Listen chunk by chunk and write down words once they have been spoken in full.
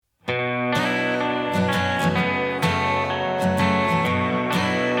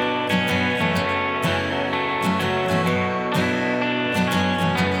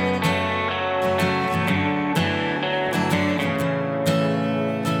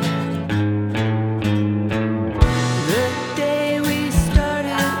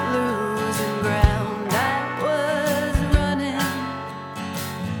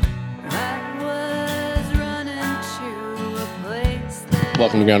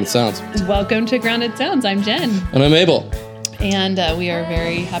welcome to Grounded Sounds. Welcome to Grounded Sounds. I'm Jen. And I'm Abel. And we are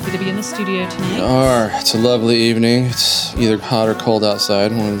very happy to be in the studio tonight. It's a lovely evening. It's either hot or cold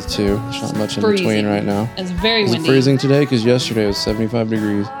outside, one of the two. There's not much in between right now. It's very windy. It's freezing today because yesterday was 75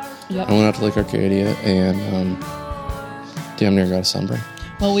 degrees. Yep. I went out to Lake Arcadia and damn near got a sunburn.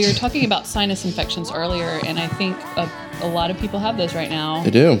 Well, we were talking about sinus infections earlier, and I think a lot of people have those right now. They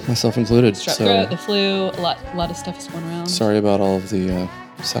do, myself included. Strep throat, the flu, a lot of stuff is going around. Sorry about all of the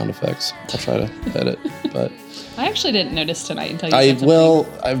sound effects. I'll try to edit, but I actually didn't notice tonight until you said something. Well,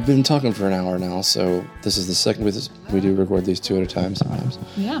 I've been talking for an hour now, so this is the second. We do record these two at a time sometimes.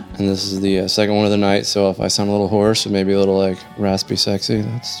 Yeah. And this is the second one of the night, so if I sound a little hoarse or maybe a little like raspy sexy,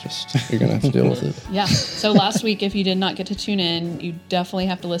 that's just, you're going to have to deal with it. Yeah. So last week, if you did not get to tune in, you definitely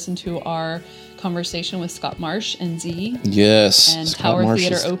have to listen to our conversation with Scott Marsh and Z. Yes. And Scott Tower Marsh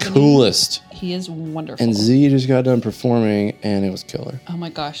Theater is opening. Coolest. He is wonderful. And Z just got done performing, and it was killer. Oh my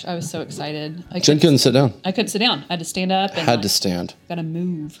gosh, I was so excited. Jen couldn't sit down. I couldn't sit down. I had to stand up. And Had to stand. Got to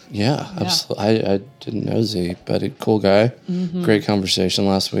move. Yeah, absolutely. I didn't know Z, but a cool guy. Mm-hmm. Great conversation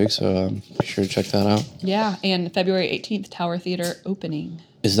last week, so be sure to check that out. Yeah, and February 18th, Tower Theater opening.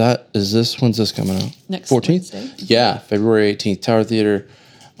 When's this coming out? Next 14th? Wednesday. Yeah, February 18th. Tower Theater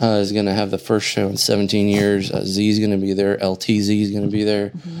is going to have the first show in 17 years. Z is going to be there. LTZ is going to be there.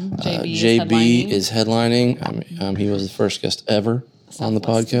 Mm-hmm. JB is headlining. He was the first guest ever on the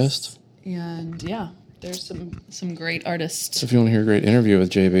podcast. And yeah, there's some great artists. So if you want to hear a great interview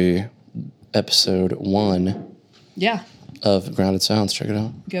with JB, episode 1 of Grounded Sounds, check it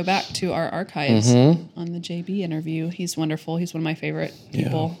out. Go back to our archives on the JB interview. He's wonderful. He's one of my favorite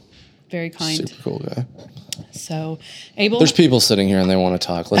people. Yeah. Very kind. Super cool guy. So, Abel. There's people sitting here and they want to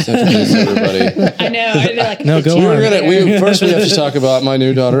talk. Let's introduce everybody. I know. They're like, no, go on. First, we have to talk about my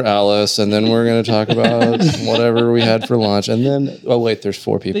new daughter, Alice, and then we're going to talk about whatever we had for lunch. And then, there's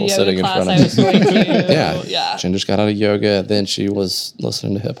 4 people sitting in front of me. Yeah. Jen just got out of yoga. Then she was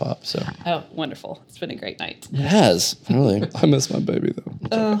listening to hip hop. So. Oh, wonderful. It's been a great night. It has. Really. I miss my baby, though.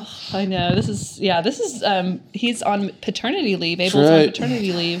 Oh, I know. This is, he's on paternity leave. Abel's on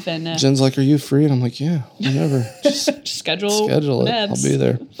paternity leave. And Jen's like, are you free? And I'm like, yeah, whenever. Just schedule it. I'll be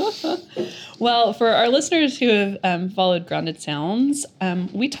there. Well, for our listeners who have followed Grounded Sounds,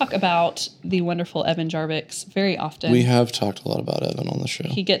 we talk about the wonderful Evan Jarvix very often. We have talked a lot about Evan on the show.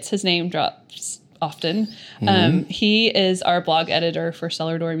 He gets his name drops often. He is our blog editor for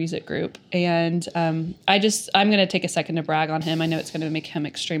Cellar Door Music Group. And I'm going to take a second to brag on him. I know it's going to make him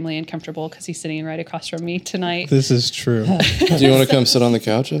extremely uncomfortable because he's sitting right across from me tonight. This is true. Do you want to come sit on the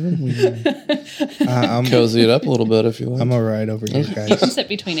couch, Evan? I'm cozy it up a little bit if you like. I'm all right over here, guys. You can sit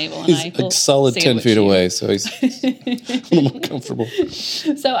between Abel and I. He's a solid 10 feet away, so he's a little more comfortable.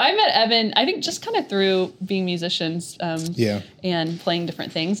 So I met Evan, I think, just kind of through being musicians and playing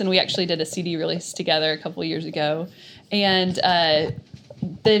different things. And we actually did a CD release together a couple of years ago. And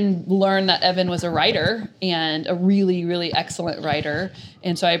then learned that Evan was a writer and a really, really excellent writer.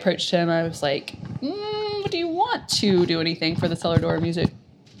 And so I approached him. I was like, do you want to do anything for the Cellar Door Music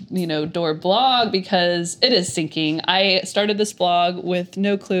Door blog, because it is sinking. I started this blog with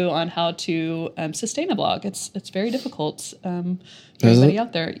no clue on how to sustain a blog. It's very difficult. For everybody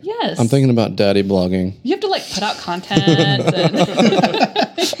out there, yes. I'm thinking about daddy blogging. You have to put out content, and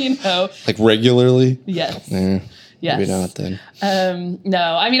like regularly. Yes. Yes. Maybe not then. No,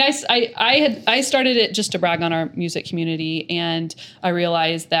 I mean, I started it just to brag on our music community, and I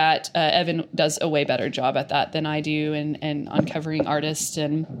realized that Evan does a way better job at that than I do, and uncovering artists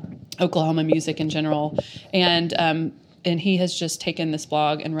and Oklahoma music in general, and he has just taken this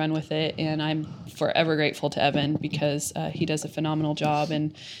blog and run with it, and I'm forever grateful to Evan because he does a phenomenal job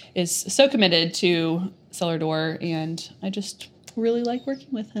and is so committed to Cellar Door, and I just really like working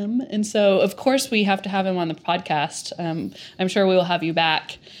with him. And so, of course, we have to have him on the podcast. I'm sure we will have you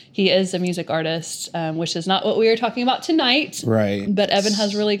back. He is a music artist, which is not what we are talking about tonight. Right. But Evan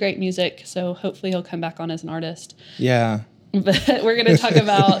has really great music, so hopefully he'll come back on as an artist. Yeah. But we're going to talk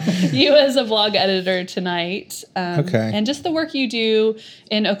about you as a blog editor tonight. Okay. And just the work you do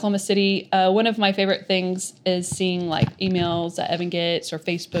in Oklahoma City. One of my favorite things is seeing emails that Evan gets or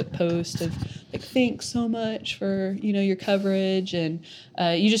Facebook posts of thanks so much for, your coverage. And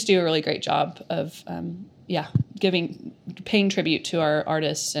you just do a really great job of, paying tribute to our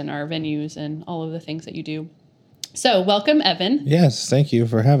artists and our venues and all of the things that you do. So welcome, Evan. Yes. Thank you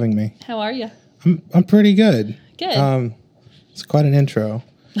for having me. How are you? I'm pretty good. Good. It's quite an intro.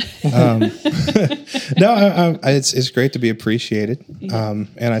 It's great to be appreciated. And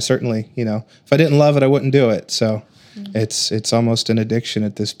I certainly, if I didn't love it, I wouldn't do it. So it's almost an addiction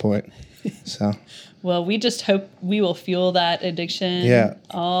at this point. So. Well, we just hope we will fuel that addiction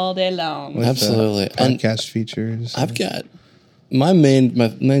all day long. With absolutely. Podcast features. I've got my main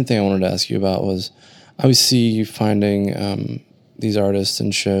thing I wanted to ask you about was I always see you finding these artists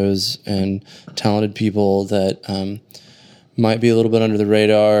and shows and talented people that might be a little bit under the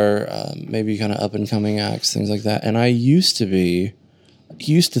radar, maybe kind of up and coming acts, things like that. And I used to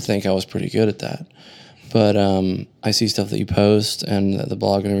think I was pretty good at that. But I see stuff that you post and the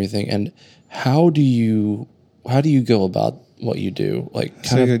blog and everything. And how do you go about what you do? Like,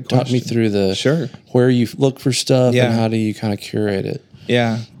 kind of talk me through where you look for stuff and how do you kind of curate it?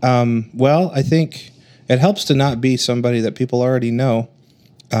 Yeah. Well, I think it helps to not be somebody that people already know.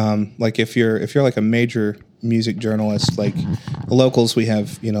 Like if you're like a major music journalist, like the locals, we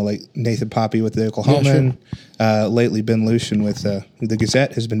have, like Nathan Poppy with the Oklahoman. Yeah, sure. Lately, Ben Lucian with the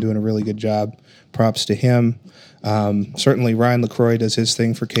Gazette has been doing a really good job. Props to him. Certainly, Ryan LaCroix does his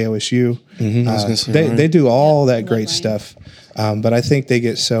thing for KOSU. Mm-hmm. They do all that great stuff. But I think they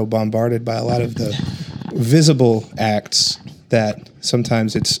get so bombarded by a lot of the visible acts that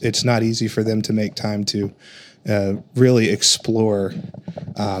sometimes it's not easy for them to make time to really explore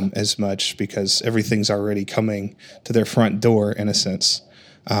as much because everything's already coming to their front door in a sense.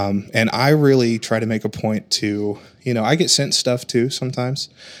 And I really try to make a point to, I get sent stuff too sometimes,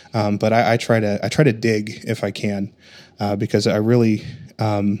 but I try to dig if I can, because I really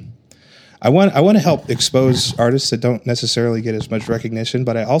I want to help expose artists that don't necessarily get as much recognition,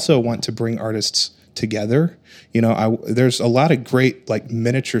 but I also want to bring artists together. There's a lot of great like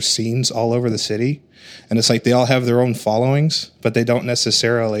miniature scenes all over the city, and it's like they all have their own followings, but they don't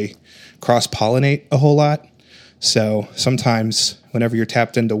necessarily cross-pollinate a whole lot. So sometimes whenever you're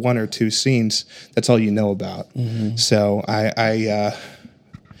tapped into one or two scenes, that's all you know about. Mm-hmm. So I'm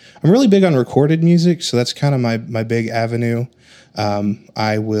really big on recorded music, so that's kind of my big avenue.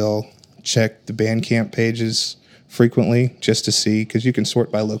 I will check the Bandcamp pages frequently just to see, because you can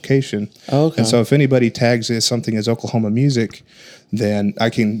sort by location. Oh, okay. And so if anybody tags something as Oklahoma music, then I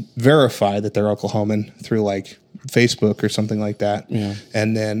can verify that they're Oklahoman through like Facebook or something like that. Yeah.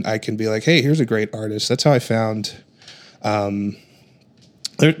 And then I can be like, hey, here's a great artist. That's how I found.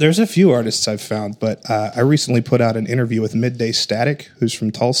 There's a few artists I've found, but I recently put out an interview with Midday Static, who's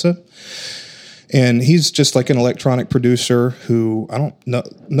from Tulsa. And he's just like an electronic producer who I don't know,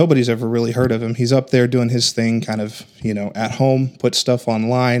 nobody's ever really heard of him. He's up there doing his thing kind of, at home, put stuff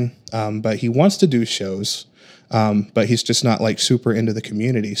online. But he wants to do shows. But he's just not like super into the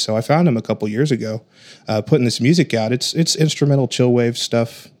community. So I found him a couple years ago, putting this music out. It's instrumental chill wave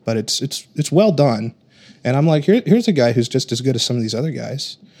stuff, but it's well done. And I'm like, here's a guy who's just as good as some of these other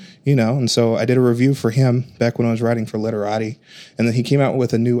guys, And so I did a review for him back when I was writing for Literati, and then he came out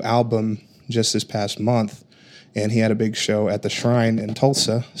with a new album just this past month, and he had a big show at the Shrine in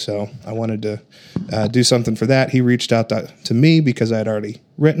Tulsa. So I wanted to do something for that. He reached out to me because I had already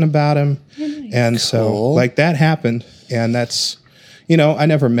written about him. Nice. And so like that happened, and that's, I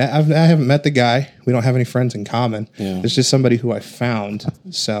haven't met the guy. We don't have any friends in common. Yeah. It's just somebody who I found.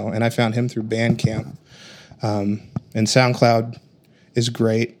 And I found him through Bandcamp. And SoundCloud is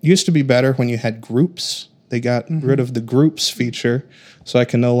great. Used to be better when you had groups. They got rid of the groups feature, so I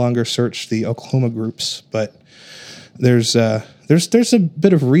can no longer search the Oklahoma groups. But there's a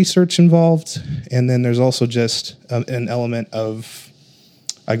bit of research involved, and then there's also just an element of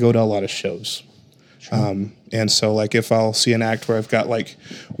I go to a lot of shows. Sure. And so like if I'll see an act where I've got like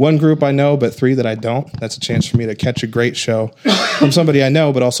one group I know but three that I don't, that's a chance for me to catch a great show from somebody I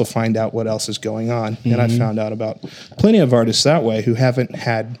know, but also find out what else is going on. Mm-hmm. And I found out about plenty of artists that way who haven't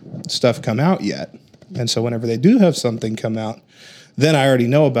had stuff come out yet. And so whenever they do have something come out, then I already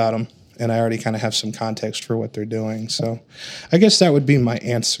know about them, and I already kind of have some context for what they're doing. So I guess that would be my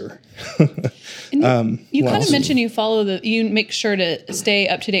answer. And you kind of mentioned you make sure to stay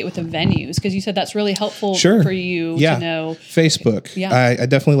up to date with the venues, because you said that's really helpful for you to know. Facebook. Yeah. I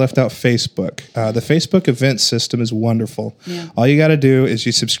definitely left out Facebook. The Facebook event system is wonderful. Yeah. All you got to do is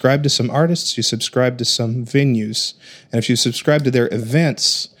you subscribe to some artists, you subscribe to some venues. And if you subscribe to their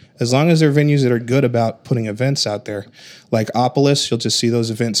events, as long as they're venues that are good about putting events out there, like Opolis, you'll just see those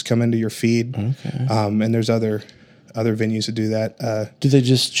events come into your feed. Okay. And there's other venues that do that. Do they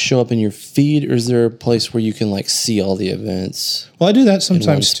just show up in your feed, or is there a place where you can like see all the events? Well, I do that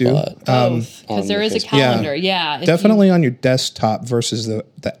sometimes too. Both, because there is a calendar. Yeah, definitely on your desktop versus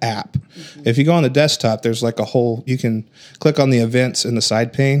the app. Mm-hmm. If you go on the desktop, there's like you can click on the events in the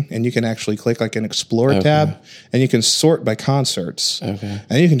side pane, and you can actually click like an Explore tab, and you can sort by concerts. Okay.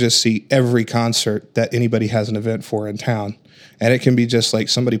 And you can just see every concert that anybody has an event for in town. And it can be just like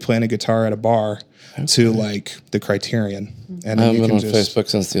somebody playing a guitar at a bar to like the Criterion. And I haven't been on Facebook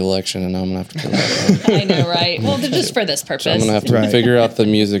since the election, and now I'm going to have to put that I know, right? Well, just for this purpose. So I'm going to have to figure out the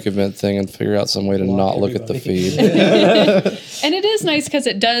music event thing and figure out some way to not look at the feed. And it is nice because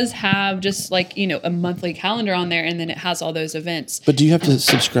it does have just like, a monthly calendar on there, and then it has all those events. But do you have to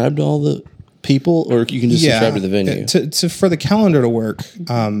subscribe to all the people, or you can just subscribe to the venue? For the calendar to work,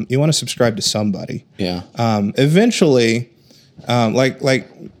 you want to subscribe to somebody. Yeah. Eventually,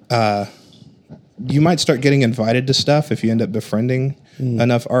 you might start getting invited to stuff if you end up befriending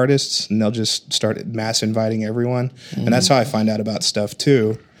enough artists, and they'll just start mass inviting everyone. And that's how I find out about stuff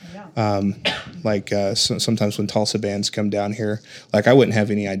too. Sometimes when Tulsa bands come down here, like I wouldn't have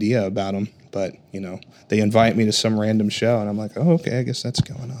any idea about them, but they invite me to some random show, and I'm like, oh, okay, I guess that's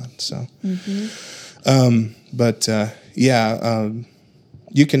going on. So,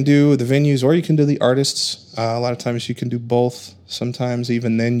 you can do the venues or you can do the artists. A lot of times you can do both. Sometimes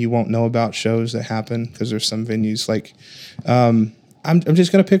even then you won't know about shows that happen because there's some venues like I'm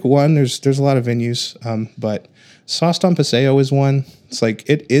just going to pick one. There's a lot of venues, but Sauced on Paseo is one. It's like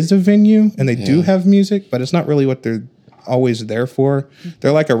it is a venue and they do have music, but it's not really what they're always there for.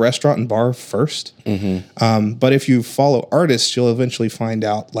 They're like a restaurant and bar first. But if you follow artists, you'll eventually find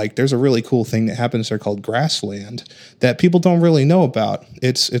out like there's a really cool thing that happens there called Grassland that people don't really know about.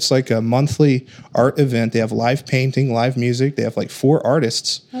 It's like a monthly art event. They have live painting, live music. They have like 4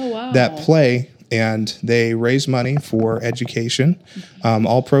 artists that play, and they raise money for education.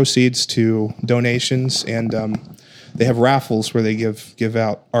 All proceeds to donations, and they have raffles where they give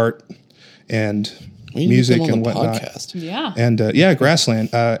out art and music and whatnot. Podcast. Yeah. And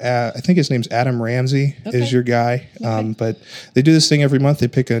Grassland. I think his name's Adam Ramsey is your guy. But they do this thing every month. They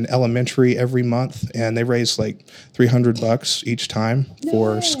pick an elementary every month, and they raise like $300 each time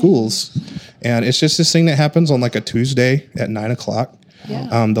for schools. And it's just this thing that happens on like a Tuesday at 9:00.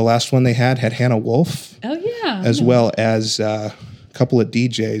 Yeah. The last one they had Hannah Wolf. Oh yeah. As well as a couple of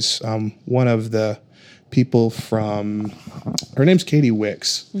DJs. One of the people from, her name's Katie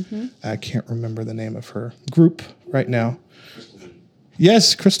Wicks. I can't remember the name of her group right now.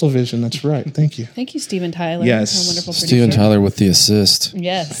 Yes, Crystal Vision. That's right. Thank you. Thank you, Steven Tyler. Yes. Our wonderful producer. Steven Tyler with the assist.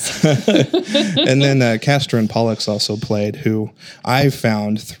 Yes. And then Castor and Pollux also played, who I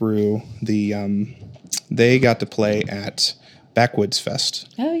found through the, they got to play at Backwoods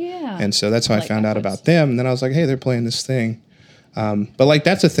Fest. Oh, yeah. And so that's how I found out about them. And then I was like, hey, they're playing this thing. But like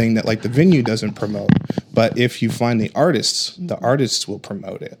that's a thing that like the venue doesn't promote. But if you find the artists will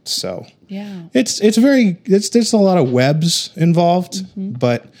promote it. So it's there's a lot of webs involved,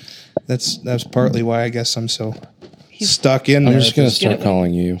 but that's partly why I guess I'm so stuck in there. I'm just going to start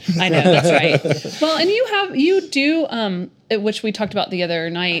calling you. I know, that's right. Well, and you do, which we talked about the other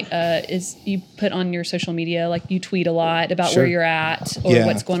night, is you put on your social media, like you tweet a lot about where you're at or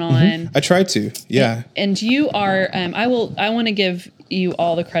what's going on. I try to, And you are, I want to give you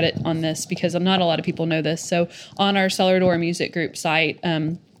all the credit on this because not a lot of people know this. So on our Cellar Door Music Group site,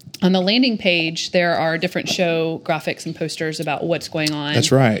 on the landing page, there are different show graphics and posters about what's going on.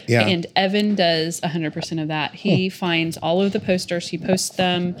 That's right, yeah. And Evan does 100% of that. He finds all of the posters. He posts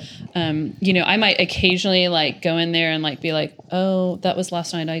them. I might occasionally like go in there and like be like, oh, that was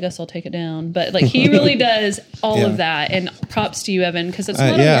last night. I guess I'll take it down. But like he really does all of that. And props to you, Evan, because it's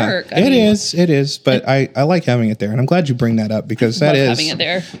a lot of work. It is. But I like having it there. And I'm glad you bring that up because having it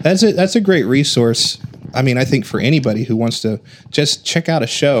there. That's a great resource. I mean, I think for anybody who wants to just check out a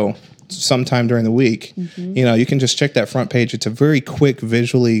show sometime during the week, you can just check that front page. It's a very quick,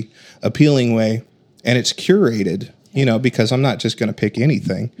 visually appealing way, and it's curated, because I'm not just going to pick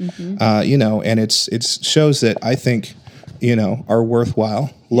anything, and it's shows that I think, are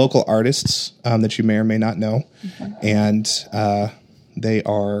worthwhile. Local artists that you may or may not know, and they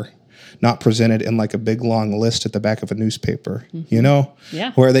are not presented in like a big long list at the back of a newspaper,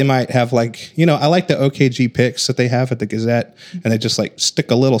 where they might have like, I like the OKG picks that they have at the Gazette, and they just like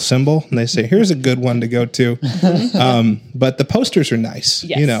stick a little symbol and they say, here's a good one to go to. But the posters are nice,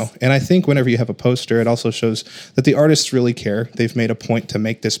 and I think whenever you have a poster, it also shows that the artists really care. They've made a point to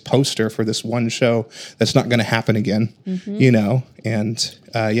make this poster for this one show that's not going to happen again, and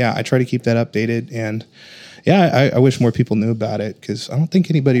I try to keep that updated. And I wish more people knew about it because I don't think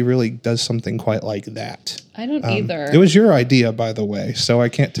anybody really does something quite like that. I don't either. It was your idea, by the way, so I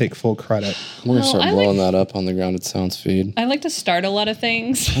can't take full credit. We're going to start blowing that up on the Grounded Sounds feed. I like to start a lot of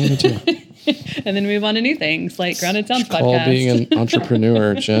things. Me too. And then move on to new things like Grounded Sounds podcast. Call being an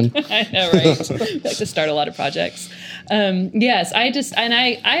entrepreneur, Jen. I know, right? I like to start a lot of projects. Yes, I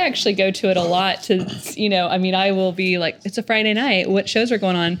actually go to it a lot to, I will be like, it's a Friday night. What shows are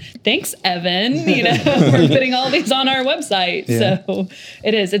going on? Thanks, Evan. We're putting all these on our website. Yeah. So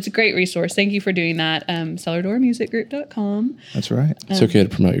it's a great resource. Thank you for doing that. CellarDoorMusicGroup.com. That's right. It's okay to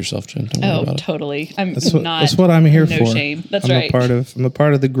promote yourself, Jen. Don't worry about totally. That's what I'm here for. No shame. That's right. I'm a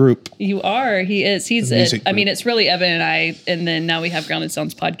part of the group. You are. He is. It's really Evan and I, and then now we have Grounded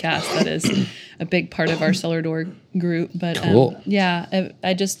Sounds podcast. That is a big part of our Cellar Door group. But cool.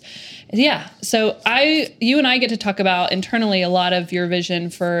 So you and I get to talk about internally a lot of your vision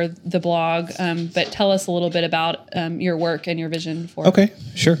for the blog. But tell us a little bit about your work and your vision for. Okay,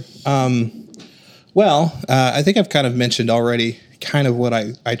 sure. I think I've kind of mentioned already kind of what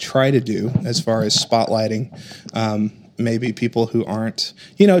I try to do as far as spotlighting maybe people who aren't,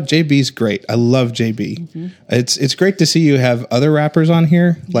 JB's great. I love JB. Mm-hmm. It's great to see you have other rappers on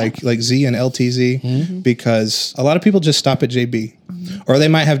here like Z and LTZ because a lot of people just stop at JB or they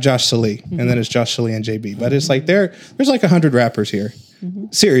might have Josh Salee and then it's Josh Salee and JB. But it's like there's like 100 rappers here.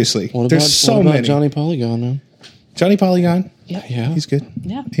 Seriously. There's so many. Johnny Polygon, man? Johnny Polygon? Yeah. He's good.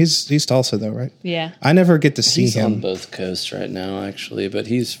 Yeah. He's Tulsa though, right? Yeah. I never get to see him. He's on both coasts right now, actually, but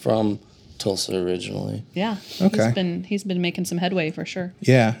he's from Tulsa originally. Yeah. Okay. He's been making some headway for sure.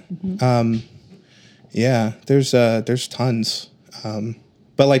 Yeah. There's tons.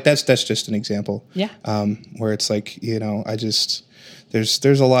 But like that's just an example. Yeah. Where it's like, there's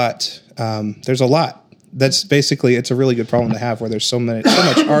a lot. There's a lot. That's basically, it's a really good problem to have where there's so much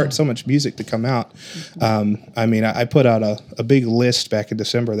art, so much music to come out. I put out a big list back in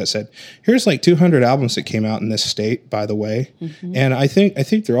December that said, here's like 200 albums that came out in this state, by the way. Mm-hmm. And I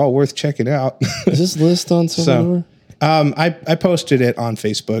think they're all worth checking out. Is this list on Cellar? I posted it on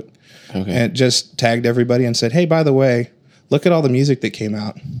Facebook and just tagged everybody and said, hey, by the way, look at all the music that came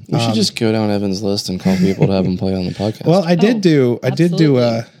out. We should just go down Evan's list and call people to have them play on the podcast. Well, I did do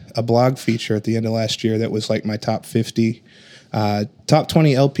a blog feature at the end of last year that was like my top 50, top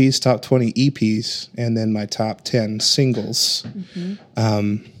 20 LPs, top 20 EPs, and then my top 10 singles.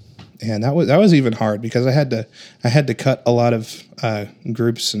 Mm-hmm. And that was even hard because I had to cut a lot of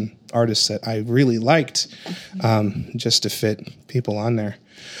groups and artists that I really liked just to fit people on there.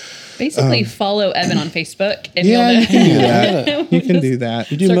 Basically, follow Evan on Facebook. And you can do that. You can do that.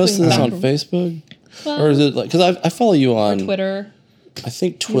 You do most of this on Facebook? Well, or is it like, because I follow you on Twitter. I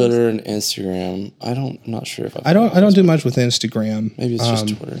think Twitter and Instagram. I'm not sure if I don't do much with Instagram. Maybe it's just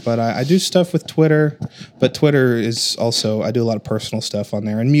Twitter. But I do stuff with Twitter. But Twitter is also, I do a lot of personal stuff on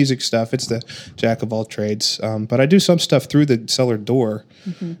there and music stuff. It's the jack of all trades. But I do some stuff through the Cellar Door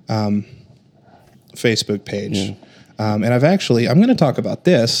Facebook page. Yeah. And I'm going to talk about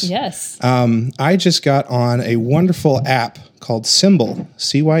this. Yes. I just got on a wonderful app called Symbol,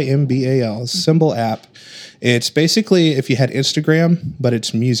 Cymbal, Symbol app. It's basically if you had Instagram, but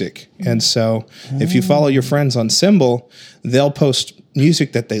it's music. And so if you follow your friends on Symbol, they'll post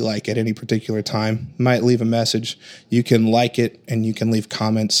music that they like at any particular time, might leave a message. You can like it and you can leave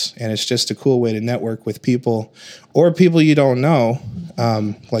comments. And it's just a cool way to network with people or people you don't know.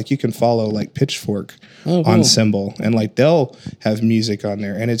 Like you can follow like Pitchfork on Symbol and like they'll have music on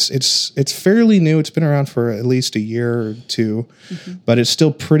there. And it's fairly new. It's been around for at least a year or two, but it's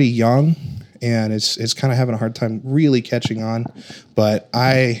still pretty young. And it's kind of having a hard time really catching on. But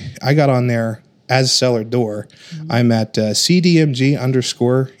I got on there as Cellar Door. I'm at CDMG_EVAN,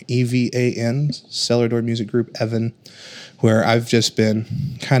 Cellar Door Music Group Evan, where I've just been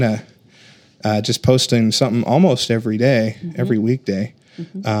kind of just posting something almost every day, every weekday.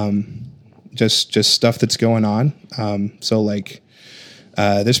 Just stuff that's going on. So like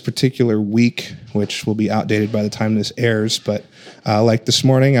this particular week, which will be outdated by the time this airs, but like this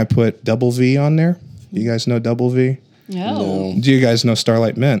morning I put Double V on there. You guys know Double V? No. Do you guys know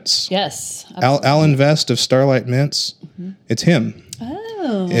Starlight Mints? Yes. Alan Vest of Starlight Mints. It's him.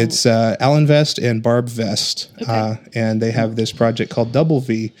 Oh. It's Alan Vest and Barb Vest. Okay. And they have this project called Double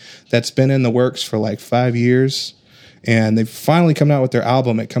V that's been in the works for like 5 years. And they've finally come out with their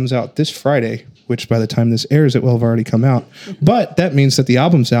album. It comes out this Friday, which by the time this airs, it will have already come out. But that means that the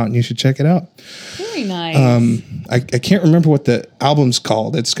album's out and you should check it out. Very nice. I can't remember what the album's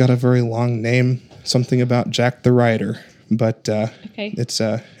called. It's got a very long name, something about Jack the Rider. But it's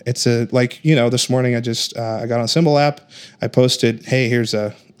a like, this morning I just I got on Symbol app. I posted, hey,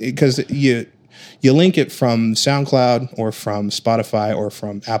 because you link it from SoundCloud or from Spotify or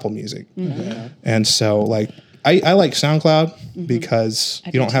from Apple Music. Mm-hmm. And so like I like SoundCloud because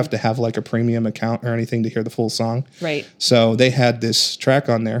you don't have to have like a premium account or anything to hear the full song. Right. So they had this track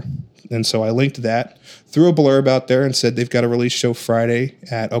on there And so I linked that, threw a blurb out there and said they've got a release show Friday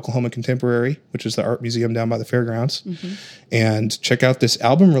at Oklahoma Contemporary, which is the art museum down by the fairgrounds. Mm-hmm. And check out this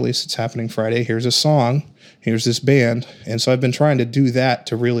album release that's happening Friday. Here's a song. Here's this band. And so I've been trying to do that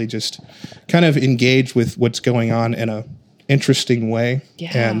to really just kind of engage with what's going on in a interesting way,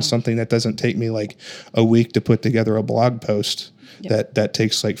 and something that doesn't take me like a week to put together a blog post that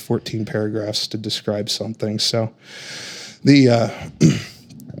takes like 14 paragraphs to describe something. So the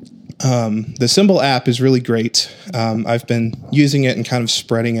Symbol app is really great. I've been using it and kind of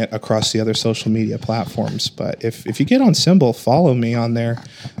spreading it across the other social media platforms. But if you get on Symbol, follow me on there,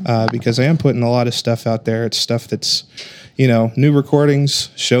 because I am putting a lot of stuff out there. It's stuff that's, new recordings,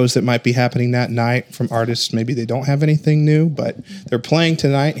 shows that might be happening that night from artists. Maybe they don't have anything new, but they're playing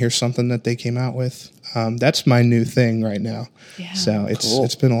tonight. Here's something that they came out with. That's my new thing right now. Yeah. So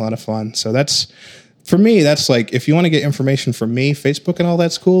it's been a lot of fun. So for me, that's like, if you want to get information from me, Facebook and all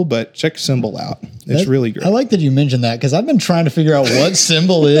that's cool, but check Symbol out. It's really great. I like that you mentioned that, because I've been trying to figure out what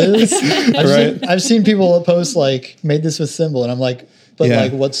Symbol is. I've seen people post like, made this with Symbol, and I'm like,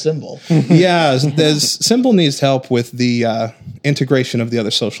 like, what's Symbol? Yeah, Symbol needs help with the integration of the other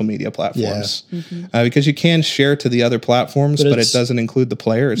social media platforms, because you can share to the other platforms, but it doesn't include the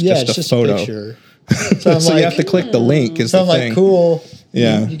player. It's just a photo. Picture. So you have to click the link. I'm like, cool.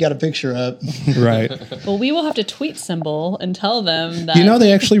 Yeah, you got a picture up, right? Well, we will have to tweet Symbol and tell them that.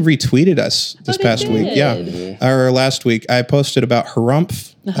 They actually retweeted us this past week. Yeah, or last week. I posted about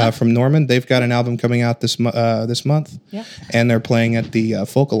Harumph from Norman. They've got an album coming out this month. Yeah, and they're playing at the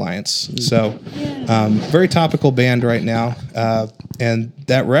Folk Alliance. So, very topical band right now. And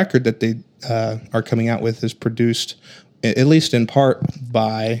that record that they are coming out with is produced, at least in part,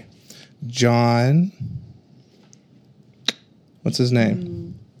 by John. What's his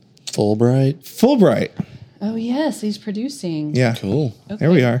name? Fulbright. Oh, yes, he's producing. Yeah. Cool. Okay.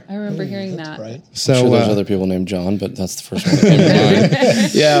 There we are. I remember hearing that. Right. So I'm sure there's other people named John, but that's the first one that came to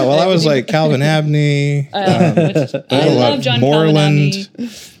mind. Yeah, well, I was like Calvin Abney. I love John Moreland.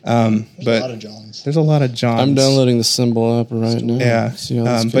 But a lot of Johns. There's a lot of Johns. I'm downloading the Symbol app right now. Yeah.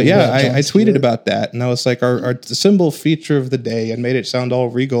 But yeah, I tweeted about that, and I was like, our Symbol feature of the day, and made it sound all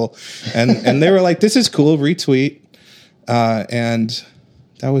regal. And they were like, this is cool, retweet. And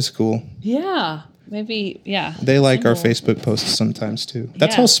that was cool. Yeah. Maybe, yeah. They like our Facebook posts sometimes, too.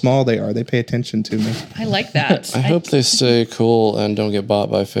 That's how small they are. They pay attention to me. I like that. I hope they stay cool and don't get bought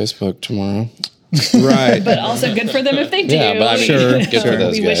by Facebook tomorrow. Right. But also good for them if they do. Yeah, but I'm sure. Good for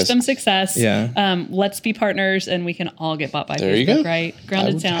those we guys. wish them success. Yeah. Let's be partners, and we can all get bought by there Facebook, you go. right?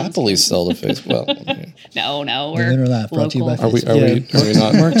 Grounded Sounds. I would happily sell to Facebook. Well, no, we're local. Are we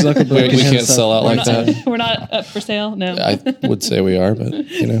not? Mark Zuckerberg. We can't sell out like that. We're not up for sale. No. I would say we are, but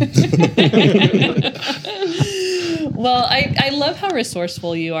Well, I love how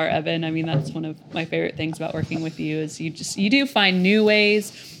resourceful you are, Evan. I mean, that's one of my favorite things about working with you is you do find new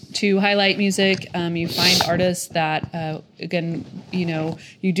ways to highlight music. You find artists that, again,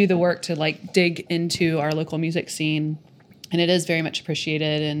 you do the work to like dig into our local music scene, and it is very much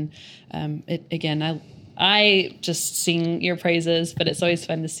appreciated. And I just sing your praises, but it's always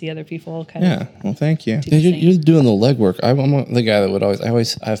fun to see other people kind of. Yeah, well, thank you. You're doing the legwork. I'm the guy that would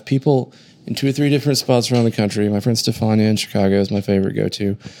always have people in 2 or 3 different spots around the country. My friend Stefania in Chicago is my favorite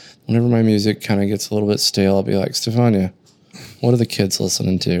go-to. Whenever my music kind of gets a little bit stale, I'll be like, Stefania, what are the kids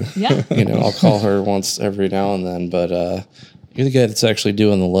listening to? Yeah. I'll call her once every now and then, but you're the guy that's actually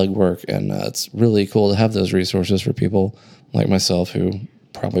doing the legwork, and it's really cool to have those resources for people like myself who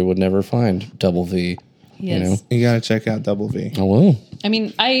probably would never find Double V. Yes. You got to check out Double V. I will. I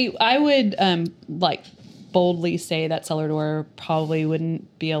mean, I would boldly say that Cellar Door probably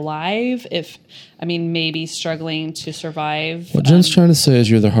wouldn't be alive if, maybe struggling to survive. What Jen's trying to say is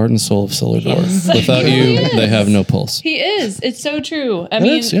you're the heart and soul of Cellar Door. Yes. Without you, they have no pulse. He is. It's so true. It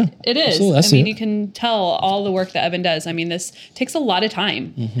is. Absolutely. You can tell all the work that Evan does. This takes a lot of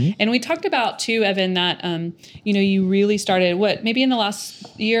time. Mm-hmm. And we talked about too, Evan, that, you really started maybe in the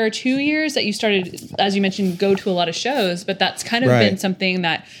last year or 2 years that you started, as you mentioned, go to a lot of shows, but that's kind of been something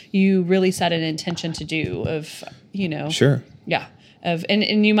that you really set an intention to do of, Sure. Yeah.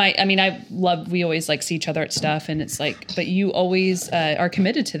 And you might, we always see each other at stuff, and it's but you always are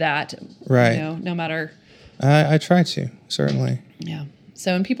committed to that. Right. No matter. I try to, certainly. Yeah.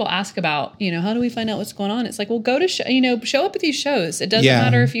 So when people ask about, how do we find out what's going on? It's like, well, go to, show up at these shows. It doesn't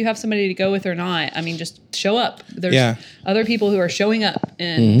matter if you have somebody to go with or not. Just show up. There's other people who are showing up.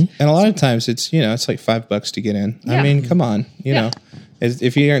 And and a lot of times it's, it's like $5 to get in. Yeah. Come on, you know,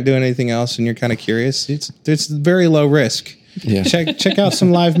 if you aren't doing anything else and you're kind of curious, it's very low risk. Yeah. Check out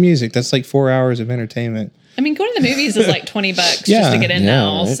some live music. That's like 4 hours of entertainment. I mean, going to the movies is like $20 just to get in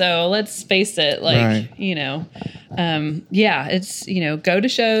now. Right. So let's face it, like, it's, go to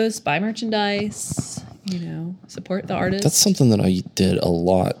shows, buy merchandise, support the artists. That's something that I did a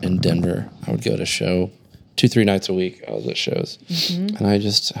lot in Denver. I would go to show 2-3 nights a week. I was at shows, and I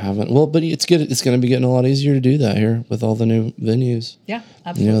just haven't. Well, but it's good. It's going to be getting a lot easier to do that here with all the new venues. Yeah,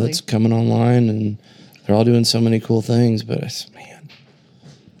 absolutely. That's coming online, and they're all doing so many cool things. But man,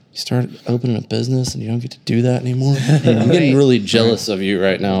 you start opening a business and you don't get to do that anymore. I'm getting really jealous of you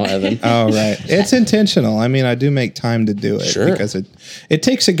right now, Evan. Oh, right. It's intentional. I mean, I do make time to do it because it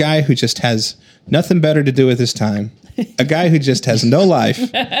takes a guy who just has nothing better to do with his time. A guy who just has no life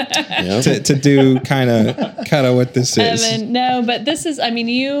to do kind of what this is. Evan, no, but this is, I mean,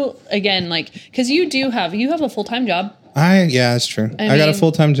 you, again, like, because you have a full-time job. That's true. I got a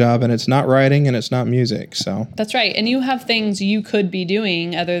full-time job, and it's not writing and it's not music. So that's right. And you have things you could be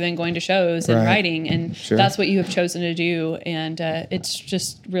doing other than going to shows and writing, and that's what you have chosen to do. And it's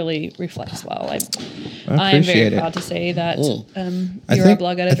just really reflects well. I am very proud to say that you're a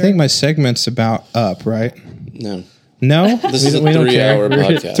blog editor. I think my segment's about up, right? No, this is a 3-hour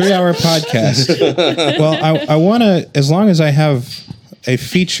podcast. 3-hour podcast. Well, I want to, as long as I have a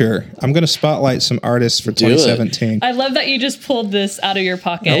feature, I'm going to spotlight some artists for 2017. I love that you just pulled this out of your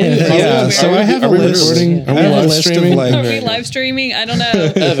pocket. So I have a list. Are we live streaming? Are we live streaming? I don't know.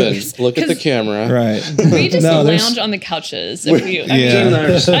 Evan, look at the camera. Right. We just lounge on the couches. I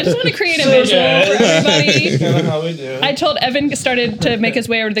just want to create a visual for everybody. Kind of how we do. I told Evan started to make his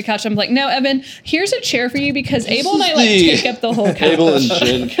way over to the couch. I'm like, no, Evan, here's a chair for you because Abel and I take up the whole couch. Abel and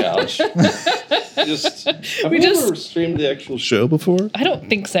Jen couch. Have we ever streamed the actual show before? I don't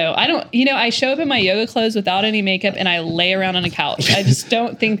think so. I show up in my yoga clothes without any makeup and I lay around on a couch. I just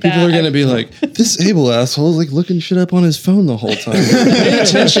don't think that. People are going to be like, this Abel asshole is like looking shit up on his phone the whole time. Pay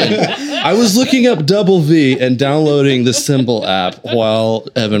attention. I was looking up Double V and downloading the Symbol app while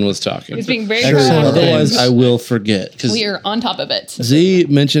Evan was talking. He's being very proactive. Otherwise, I will forget. We are on top of it. Z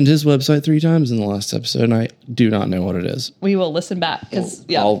mentioned his website 3 times in the last episode, and I do not know what it is. We will listen back because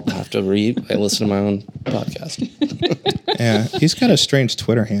I'll have to read. I listen to my own podcast. Yeah, he's got a strange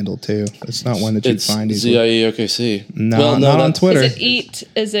Twitter handle too. It's not one that you'd find easily. ZIEOKC. No, not on Twitter.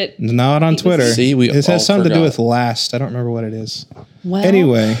 Is it not on Twitter? See, it has something to do with last. I don't remember what it is. Well,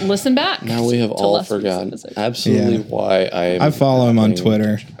 anyway, listen back. Now we have all forgotten absolutely why I follow him on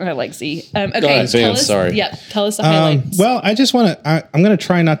Twitter. I like Z. Okay, sorry. Yeah, tell us the highlights. Well, I just want to. I'm going to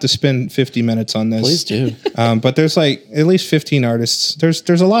try not to spend 50 minutes on this. Please do. But there's like at least 15 artists.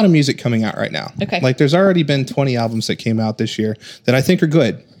 There's a lot of music coming out right now. Okay. Like there's already been 20 albums that came out this year that I think are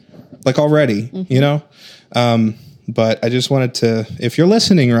good. Like already, But I just wanted to, if you're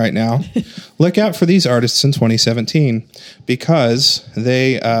listening right now, look out for these artists in 2017 because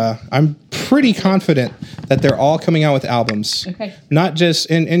I'm pretty confident that they're all coming out with albums. Okay. Not just,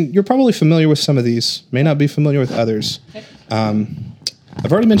 and you're probably familiar with some of these, may not be familiar with others. Okay.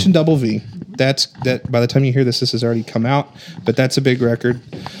 I've already mentioned Double V. That by the time you hear this has already come out, but that's a big record.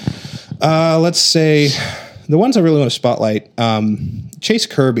 Let's say the ones I really want to spotlight, Chase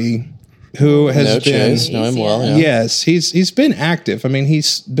Kirby, who has been know him well. Yeah. Yes, he's been active. I mean,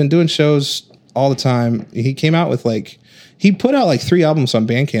 he's been doing shows all the time. He came out with he put out 3 albums on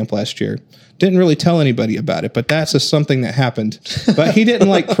Bandcamp last year. Didn't really tell anybody about it, but that's just something that happened. But he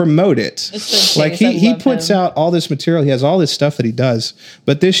didn't promote it. He puts out all this material. He has all this stuff that he does.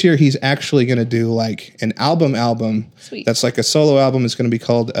 But this year he's actually going to do an album. Sweet. That's a solo album. It's going to be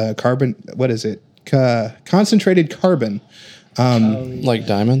called Carbon. What is it? Concentrated Carbon. Like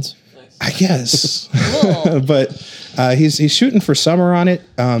diamonds. I guess, but he's shooting for summer on it.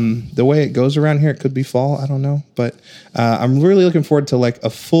 The way it goes around here, it could be fall. I don't know, but I'm really looking forward to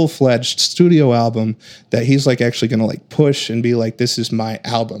a full-fledged studio album that he's actually going to push and be this is my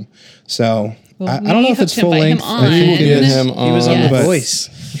album. So I don't know if it's full length. Get him on. He was on The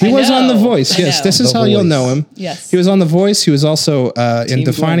Voice. He was on The Voice. Yes, this is how you'll know him. Yes, he was on The Voice. He was also in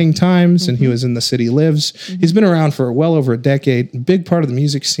Defining Times, and he was in The City Lives. He's been around for well over a decade. Big part of the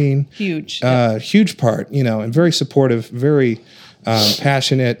music scene. Huge part. And very supportive, very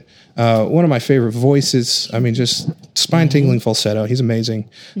passionate. One of my favorite voices. I mean, just spine-tingling falsetto. He's amazing.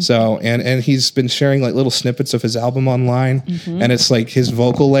 So, and he's been sharing little snippets of his album online, and it's his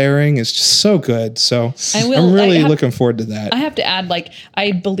vocal layering is just so good. So, I'm really looking forward to that. I have to add,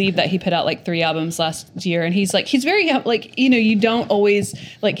 I believe that he put out 3 albums last year, and he's very you don't always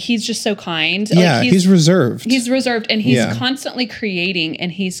he's just so kind. Yeah, he's reserved. He's reserved, and he's constantly creating,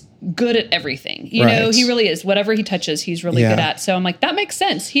 and he's good at everything. You know, he really is. Whatever he touches, he's really good at. So I'm that makes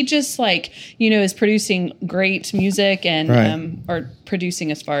sense. He just just like, is producing great music and, or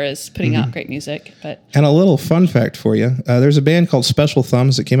producing as far as putting out great music. And a little fun fact for you. There's a band called Special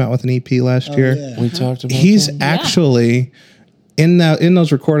Thumbs that came out with an EP last year. Yeah. We talked about He's actually in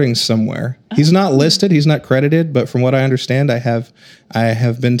those recordings somewhere. He's not listed. He's not credited. But from what I understand, I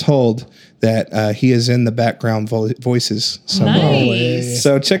have been told that he is in the background voices somewhere. Nice.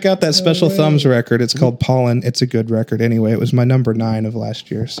 So check out that Special Thumbs record. It's called Pollen. It's a good record. Anyway, it was my number 9 of last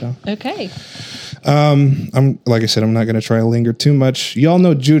year. So Okay. I'm like I said, I'm not going to try to linger too much. Y'all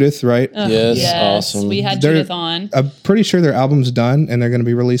know Judith, right? Yes, awesome. We had Judith on. I'm pretty sure their album's done, and they're going to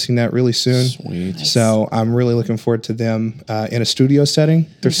be releasing that really soon. Sweet. So I'm really looking forward to them in a studio setting.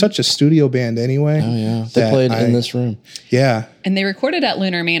 They're such a studio band anyway. Oh yeah, they played in this room. Yeah. And they recorded at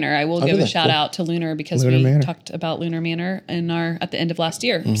Lunar Manor. I will give a shout Cool. out to Lunar because Lunar we Manor. talked about Lunar Manor at the end of last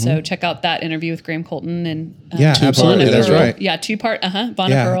year. So check out that interview with Graham Colton and Yeah, absolutely. Vonna That's Pearl. right. Yeah, 2-part. Vonna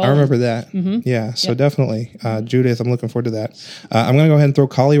Yeah, Pearl. I remember that. Yeah, so definitely. Judith, I'm looking forward to that. I'm going to go ahead and throw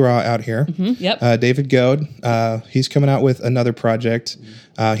Kali Ra out here. Yep. David Goad, he's coming out with another project.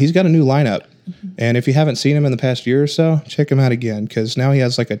 He's got a new lineup. And if you haven't seen him in the past year or so, check him out again because now he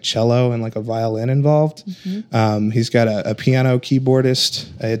has like a cello and like a violin involved. He's got a piano keyboardist.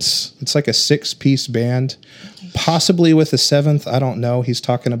 It's like a 6-piece band, possibly with a 7th. I don't know. He's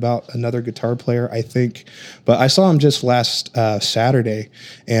talking about another guitar player, I think. But I saw him just last Saturday,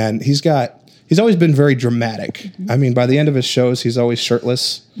 and he's always been very dramatic. I mean, by the end of his shows, he's always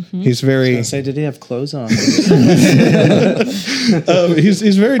shirtless. He's very. Did he have clothes on?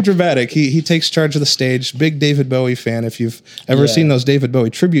 He's very dramatic. He takes charge of the stage. Big David Bowie fan. If you've ever seen those David Bowie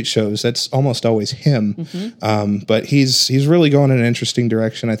tribute shows, that's almost always him. But he's really going in an interesting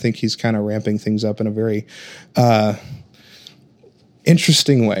direction. I think he's kind of ramping things up in a very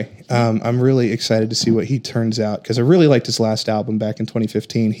interesting way. I'm really excited to see what he turns out because I really liked his last album back in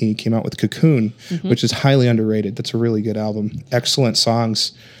 2015. He came out with Cocoon, which is highly underrated. That's a really good album. Excellent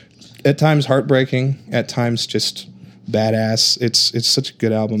songs. At times heartbreaking, at times just badass. It's such a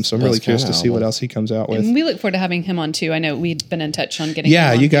good album. So I'm really curious to see what else he comes out with. And we look forward to having him on too. I know we'd been in touch on getting him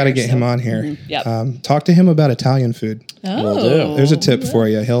Yeah, on you got to here, get him on here. Yep. Talk to him about Italian food. Oh, Will do. There's a tip for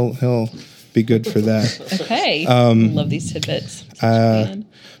you. He'll be good for that. Okay. Love these tidbits.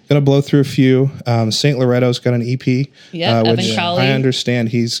 Gonna blow through a few. St. Loretto's got an EP, Yep, which Evan Crowley. I understand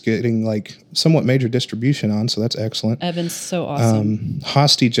he's getting like somewhat major distribution on, so that's excellent. Evan's so awesome.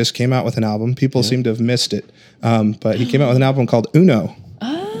 Hosty just came out with an album. People seem to have missed it, but he came out with an album called Uno.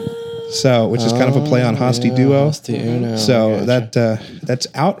 So, which is kind of a play on Hosty Duo. Hosty Uno. So that's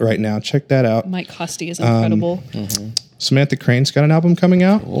out right now. Check that out. Mike Hosty is incredible. Samantha Crane's got an album coming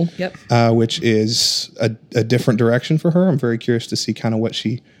out. Cool. Yep. Which is a different direction for her. I'm very curious to see kind of what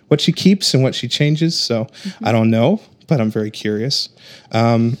she keeps and what she changes. So I don't know, but I'm very curious.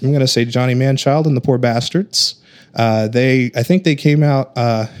 I'm going to say Johnny Manchild and the Poor Bastards. I think they came out.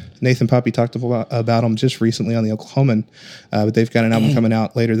 Nathan Poppy talked about them just recently on the Oklahoman, but they've got an album coming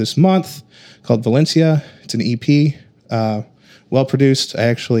out later this month called Valencia. It's an EP. Well produced. I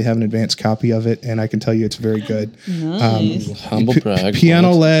actually have an advanced copy of it, and I can tell you it's very good. Nice. Humble brag.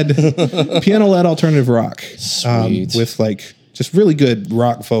 Piano led alternative rock Sweet. with like just really good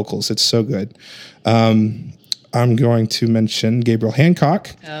rock vocals. It's so good. I'm going to mention Gabriel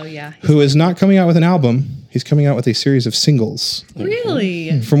Hancock, Oh yeah. who is not coming out with an album. He's coming out with a series of singles.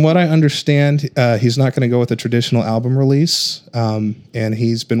 Really? From what I understand, he's not going to go with a traditional album release. And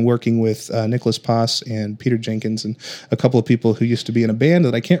he's been working with Nicholas Poss and Peter Jenkins and a couple of people who used to be in a band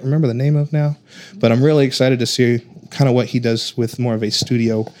that I can't remember the name of now. But I'm really excited to see kind of what he does with more of a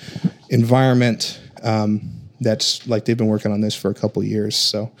studio environment. That's like they've been working on this for a couple of years.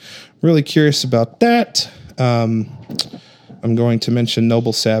 So really curious about that. I'm going to mention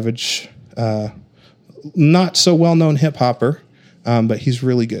Noble Savage. Not so well-known hip-hopper, but he's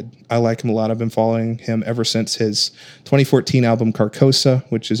really good. I like him a lot. I've been following him ever since his 2014 album Carcosa,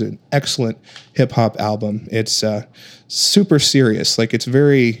 which is an excellent hip-hop album. It's super serious. Like, it's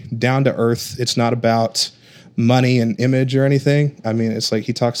very down-to-earth. It's not about money and image or anything. I mean, it's like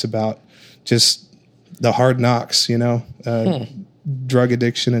he talks about just the hard knocks, drug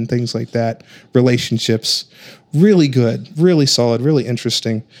addiction and things like that, relationships. Really good, really solid, really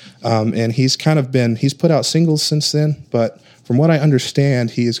interesting. And he's put out singles since then, but from what I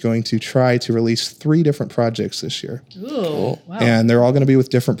understand, he is going to try to release 3 different projects this year. Ooh, wow. And they're all going to be with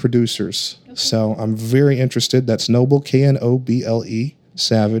different producers. Okay. So I'm very interested. That's Noble, Knoble,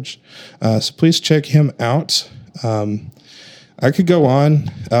 Savage. So please check him out. I could go on.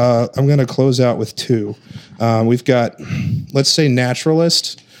 I'm going to close out with 2. We've got, let's say,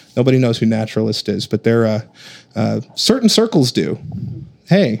 Naturalist. Nobody knows who Naturalist is, but they're certain circles do.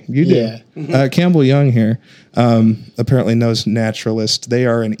 Hey, you do. Yeah. Campbell Young here apparently knows Naturalist. They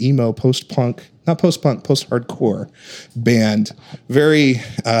are an emo post-punk, not post-punk, post-hardcore band. Very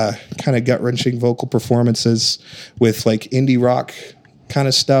kind of gut-wrenching vocal performances with like indie rock kind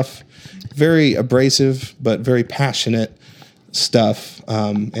of stuff. Very abrasive, but very passionate stuff.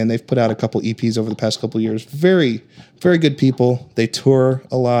 And they've put out a couple EPs over the past couple of years. Very, very good people. They tour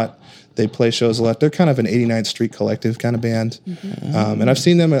a lot. They play shows a lot. They're kind of an 89th Street Collective kind of band. And I've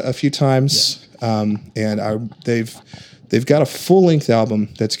seen them a few times. And they've got a full-length album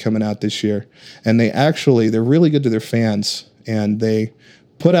that's coming out this year. And they're really good to their fans. And they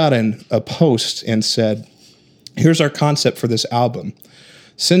put out a post and said, here's our concept for this album.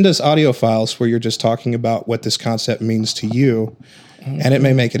 Send us audio files where you're just talking about what this concept means to you, and it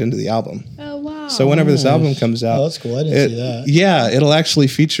may make it into the album. Oh, wow. So whenever this album comes out... Oh, that's cool. I didn't see that. Yeah, it'll actually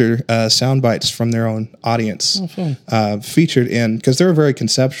feature sound bites from their own audience featured in... Because they're a very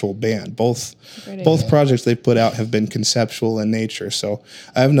conceptual band. Both projects they've put out have been conceptual in nature, so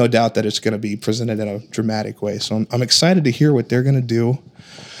I have no doubt that it's going to be presented in a dramatic way. So I'm excited to hear what they're going to do.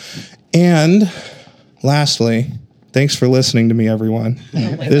 And lastly... Thanks for listening to me, everyone.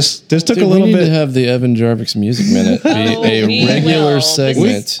 This took a little bit. We need to have the Evan Jarvix Music Minute be a regular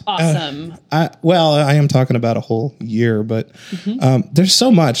segment. Awesome. I am talking about a whole year, but there's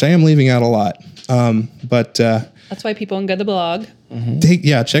so much. I am leaving out a lot. But that's why people can go to the blog.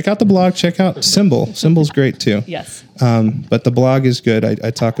 Check out the blog. Check out Symbol. Symbol's great too. Yes. But the blog is good. I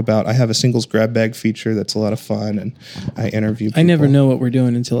have a singles grab bag feature that's a lot of fun, and I interview people. I never know what we're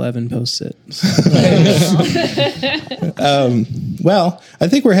doing until Evan posts it. Well, I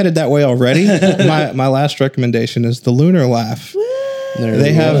think we're headed that way already. My last recommendation is the Lunar Laugh.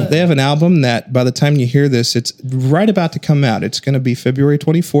 They have an album that by the time you hear this, it's right about to come out. It's going to be February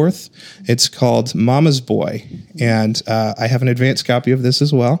 24th. It's called Mama's Boy, and I have an advanced copy of this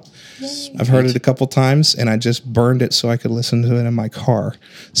as well. Yay. I've heard it a couple times, and I just burned it so I could listen to it in my car.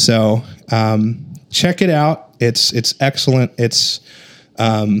 So check it out. It's excellent. It's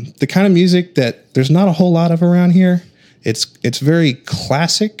the kind of music that there's not a whole lot of around here. It's very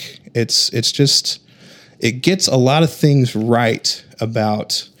classic. It gets a lot of things right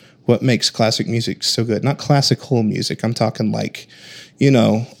about what makes classic music so good. Not classical music. I'm talking like,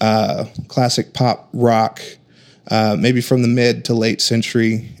 classic pop rock, maybe from the mid to late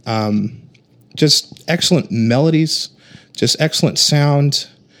century. Just excellent melodies, just excellent sound,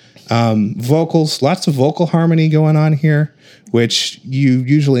 vocals, lots of vocal harmony going on here, which you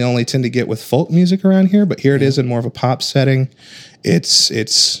usually only tend to get with folk music around here, but here it is in more of a pop setting.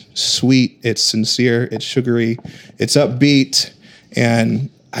 It's sweet, it's sincere, it's sugary, it's upbeat, and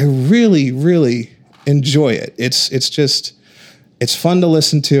I really, really enjoy it. It's fun to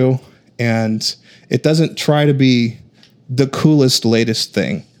listen to, and it doesn't try to be the coolest, latest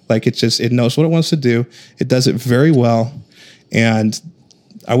thing. Like it knows what it wants to do. It does it very well, and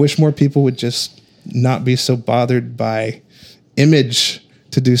I wish more people would just not be so bothered by image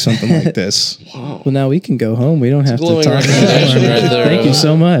to do something like this. Well, now we can go home. We don't have to talk right there. Thank you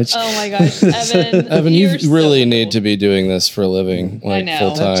so much. Oh my gosh, Evan. Evan, you really need to be doing this for a living, like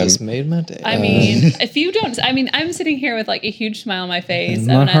full time. That just made my day. I mean, if you don't, I'm sitting here with like a huge smile on my face.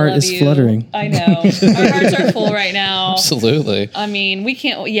 My heart is fluttering. I know. Our hearts are full right now. Absolutely. I mean, we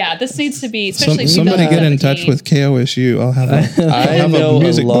can't. Yeah, this needs to be. Especially somebody get in touch with KOSU. I'll have. I know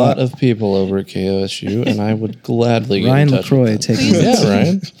a lot of people over at KOSU, and I would gladly get in touch with them. Take him. Ryan.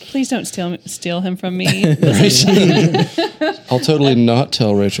 Please don't steal him from me. I'll totally not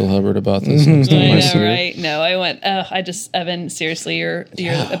tell Rachel Hubbard about this. I know, right? No, I went. Evan, seriously, you're a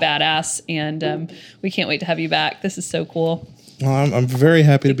badass, and we can't wait to have you back. This is so cool. Well, I'm very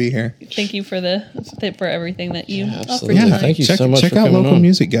happy to be here. Thank you for everything that you offered. Yeah, thank you so much. Check out local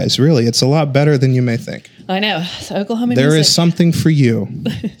music, guys. Really, it's a lot better than you may think. I know. So Oklahoma there music. is something for you.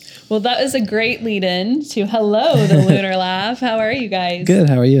 Well, that is a great lead-in to Hello, the Lunar Laugh. How are you guys? Good.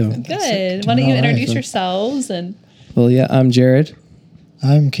 How are you? Good. Why don't you introduce yourselves? Well, yeah, I'm Jared.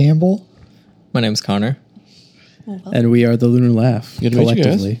 I'm Campbell. My name's Connor. And we are the Lunar Laugh. Good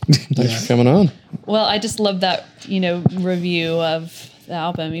collectively. Thanks for coming on. Well, I just love that, review of the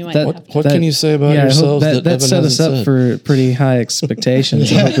album. You might what can you say about yourselves that set us up for pretty high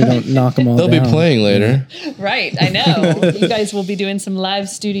expectations. I hope we don't knock them all down. They'll be playing later. Right, I know. You guys will be doing some live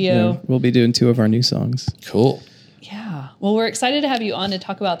studio. Yeah, we'll be doing 2 of our new songs. Cool. Yeah. Well, we're excited to have you on to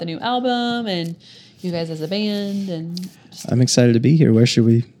talk about the new album and you guys as a band. And I'm excited to be here. Where should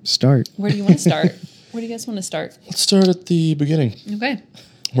we start? Where do you want to start? Where do you guys want to start? Let's start at the beginning. Okay.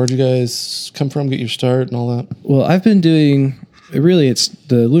 Where'd you guys come from, get your start and all that? Well, I've been doing it's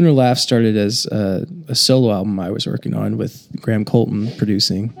the Lunar Laugh started as a solo album I was working on with Graham Colton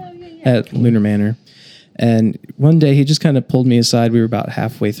producing at Lunar Manor. And one day he just kind of pulled me aside. We were about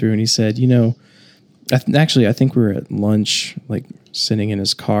halfway through, and he said, I think we were at lunch, like sitting in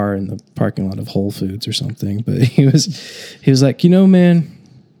his car in the parking lot of Whole Foods or something. But he was like, man,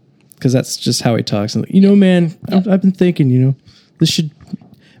 because that's just how he talks. And like, man, I've been thinking,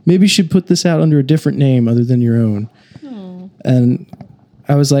 maybe you should put this out under a different name other than your own. And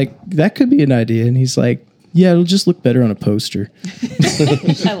I was like, that could be an idea. And he's like, yeah, it'll just look better on a poster.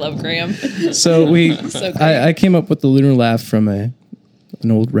 I love Graham. So I came up with the Lunar Laugh from an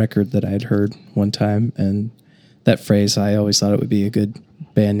old record that I had heard one time. And that phrase, I always thought it would be a good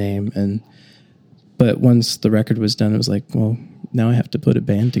band name. But once the record was done, it was like, well, now I have to put a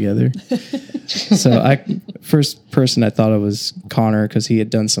band together. So first person I thought of was Connor, because he had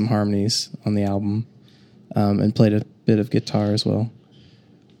done some harmonies on the album and played a bit of guitar as well.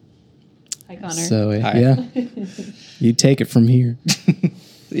 Hi, Connor. So yeah, you take it from here.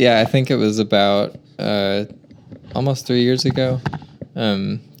 Yeah, I think it was about almost 3 years ago,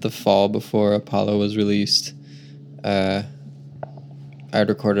 the fall before Apollo was released. I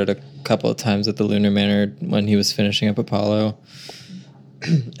recorded a couple of times at the Lunar Manor when he was finishing up Apollo.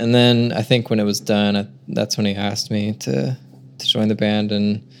 And then I think when it was done, that's when he asked me to join the band.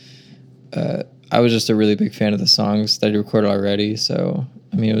 And I was just a really big fan of the songs that he recorded already. So,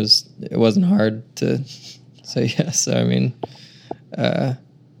 I mean, it wasn't hard to say yes. So, I mean, an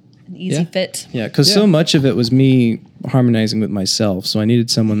easy fit. Yeah, because so much of it was me harmonizing with myself. So I needed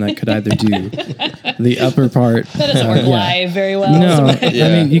someone that could either do the upper part. That doesn't work live very well. No, I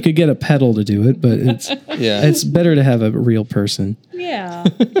mean, you could get a pedal to do it, but it's better to have a real person. Yeah.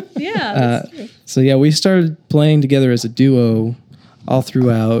 Yeah. So yeah, we started playing together as a duo all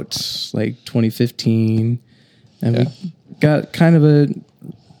throughout like 2015, and we got kind of a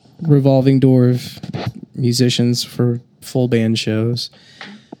revolving door of musicians for full band shows.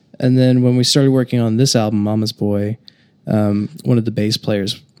 And then when we started working on this album, Mama's Boy, one of the bass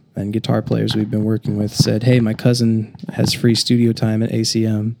players and guitar players we've been working with said, hey, my cousin has free studio time at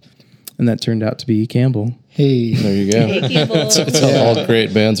ACM. And that turned out to be Campbell. Hey. There you go. Hey, Campbell. That's how all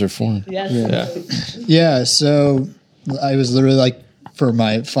great bands are formed. Yes. Yeah, so I was literally like, for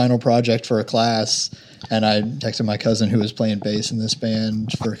my final project for a class, and I texted my cousin who was playing bass in this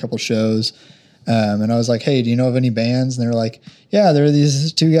band for a couple shows. And I was like, hey, do you know of any bands? And they were like, yeah, there are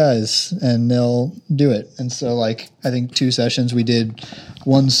these two guys and they'll do it. And so like, I think 2 sessions we did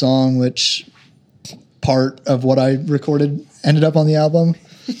one song, which part of what I recorded ended up on the album.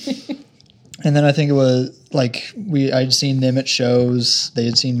 And then I think it was like, I'd seen them at shows. They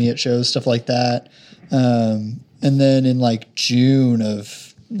had seen me at shows, stuff like that. And then in like June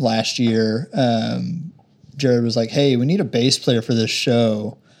of last year, Jared was like, hey, we need a bass player for this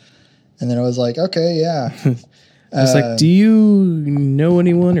show. And then I was like, okay, yeah. I was like, do you know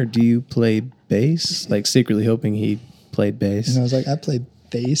anyone or do you play bass? Like secretly hoping he played bass. And I was like, I play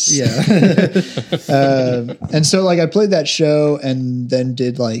bass. Yeah. And so like I played that show and then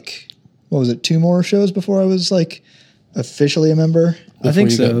did like, what was it, 2 more shows before I was like officially a member? I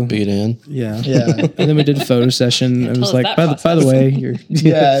think Before you so. got beat in. Yeah. And then we did a photo session. And it was like, by the way, you're...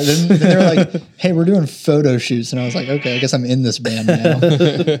 Yeah. Then they were like, hey, we're doing photo shoots. And I was like, okay, I guess I'm in this band now.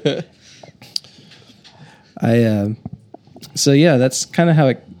 So yeah, that's kind of how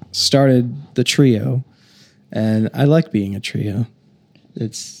it started, the trio. And I like being a trio.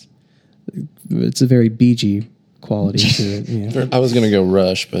 It's a very Bee Gee quality to it. Yeah. I was going to go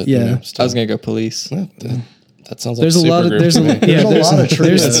Rush, but Yeah. I was going to go Police. That sounds like There's a lot of There's a lot of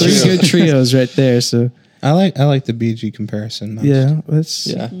trios. There's 3 good trios right there. So I like the Bee Gee comparison most. yeah, that's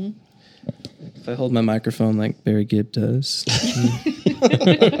Yeah. If I hold my microphone like Barry Gibb does, he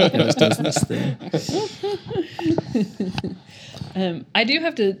always does this thing. I do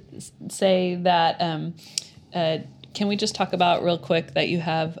have to say that can we just talk about real quick that you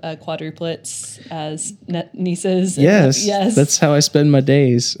have quadruplets as nieces? Yes. That's how I spend my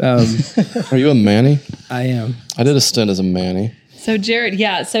days. Are you a Manny? I am. I did a stint as a Manny. So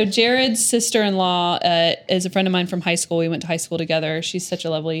Jared's sister-in-law is a friend of mine from high school. We went to high school together. She's such a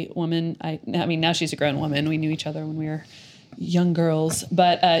lovely woman. I mean, now she's a grown woman. We knew each other when we were young girls.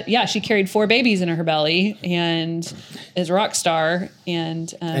 But she carried 4 babies in her belly and is a rock star.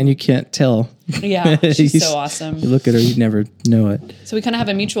 And you can't tell. Yeah, she's so awesome. You look at her, you'd never know it. So we kind of have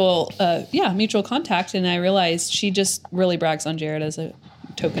a mutual contact. And I realized she just really brags on Jared as a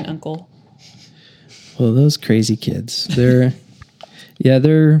token uncle. Well, those crazy kids, they're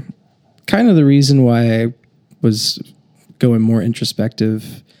kind of the reason why I was going more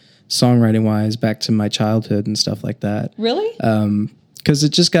introspective songwriting wise back to my childhood and stuff like that. Really? Because it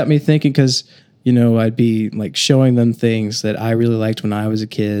just got me thinking, because, you know, I'd be like showing them things that I really liked when I was a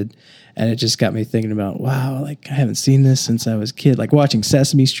kid. And it just got me thinking about, wow, like I haven't seen this since I was a kid, like watching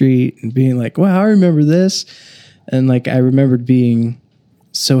Sesame Street and being like, wow, I remember this. And like, I remembered being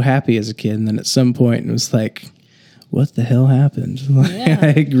so happy as a kid. And then at some point it was like, what the hell happened?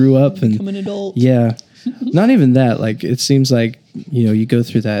 I grew up and become an adult. Yeah. Not even that. Like, it seems like, you know, you go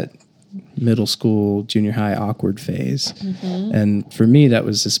through that middle school, junior high awkward phase. Mm-hmm. And for me, that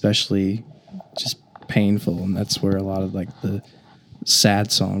was especially just painful. And that's where a lot of like the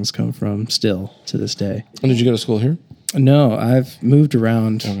sad songs come from still to this day. And did you go to school here? No, I've moved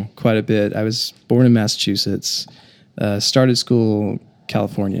around quite a bit. I was born in Massachusetts, started school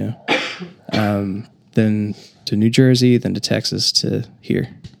California, then to New Jersey, then to Texas, to here.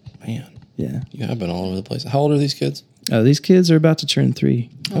 Man. Yeah. You have been all over the place. How old are these kids? These kids are about to turn 3.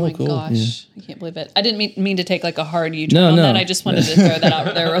 Oh my cool. gosh. Yeah. I can't believe it. I didn't mean to take like a hard U-turn on that. I just wanted to throw that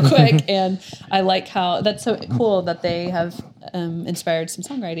out there real quick. And I like how that's so cool that they have inspired some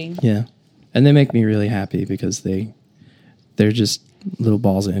songwriting. Yeah. And they make me really happy because they're just little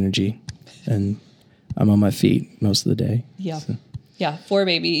balls of energy. And I'm on my feet most of the day. Yeah. So. Yeah. 4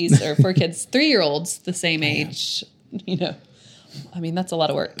 babies or 4 kids, 3-year-olds the same age, you know. I mean, that's a lot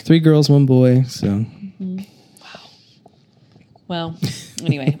of work. 3 girls, 1 boy. So. Mm-hmm. Wow. Well,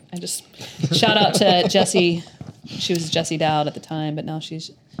 anyway, I just shout out to Jessie. She was Jessie Dowd at the time, but now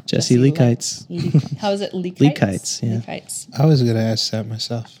she's Jessie Leakites. How is it? Leakites? Leakites, yeah. Leakites. I was going to ask that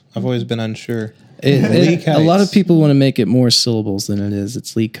myself. I've always been unsure. A lot of people want to make it more syllables than it is.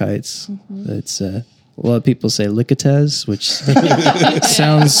 It's Leakites. Mm-hmm. It's a lot of people say Licatez, which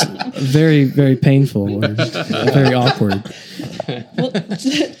sounds very, very painful or very awkward. Well,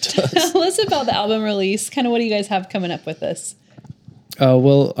 tell us about the album release. Kind of what do you guys have coming up with this?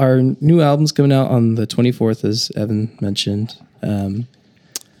 Well, our new album's coming out on the 24th, as Evan mentioned.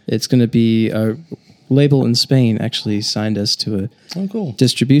 It's going to be a label in Spain actually signed us to a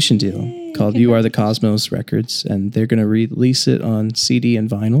distribution deal called You Are the Cosmos Records, and they're going to release it on CD and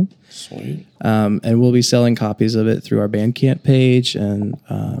vinyl. Sweet. And we'll be selling copies of it through our Bandcamp page and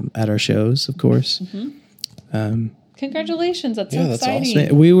at our shows, of course. Mm-hmm. Congratulations! That's so exciting.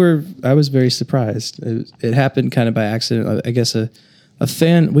 Awesome. I was very surprised. It happened kind of by accident. I guess a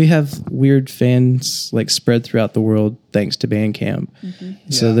fan. We have weird fans like spread throughout the world thanks to Bandcamp. Mm-hmm.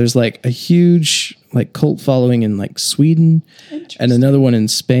 So there's like a huge like cult following in like Sweden, and another one in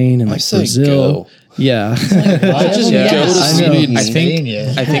Spain and like Brazil. Go. Yeah, I just go to Sweden. I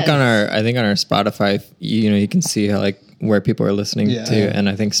think on our Spotify, you can see how like where people are listening to, and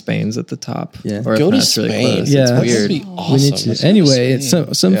I think Spain's at the top. Yeah, or go to Spain. Really close. Yeah, it's weird. Awesome. We need to. Anyway, it's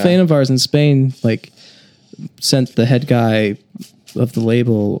some fan of ours in Spain like sent the head guy of the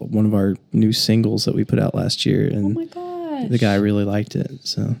label one of our new singles that we put out last year, and the guy really liked it.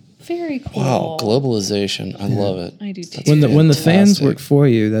 So. Very cool. Wow, globalization. I love it. I do too. When the fans work for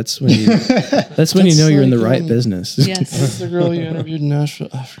you, that's when you know you're in the right business. Yes. What's the girl you interviewed in Nashville?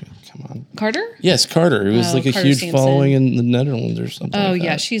 I forget. Come on. Carter? Yes, Carter. It was like a Carter huge Sampson. following in the Netherlands or something. Oh like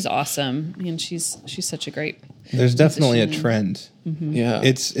yeah, that. she's awesome, and she's such a great. There's definitely a musician. trend. Mm-hmm. Yeah,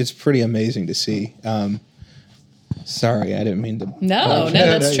 It's pretty amazing to see. Sorry, I didn't mean to. No,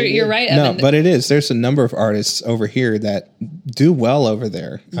 that's true. You're right, Evan. No, but it is. There's a number of artists over here that do well over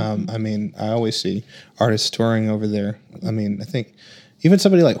there. I mean, I always see artists touring over there. I mean, I think even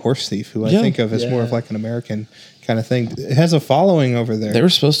somebody like Horse Thief, who I think of as more of like an American kind of thing, it has a following over there. they were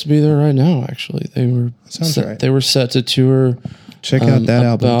supposed to be there right now. Actually, they were. Right. They were set to tour. Check out that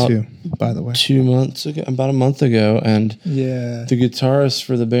album too, by the way. 2 months ago, about a month ago, and Yeah, the guitarist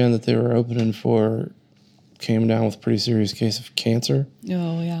for the band that they were opening for came down with a pretty serious case of cancer.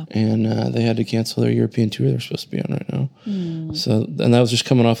 Oh yeah. And they had to cancel their European tour they're supposed to be on right now. So, and that was just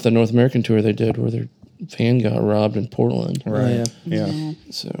coming off the North American tour they did, where their van got robbed in Portland. right. Mm-hmm.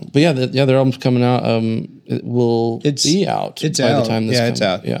 So, but their album's coming out. It will be out. It's by out. the time this It's comes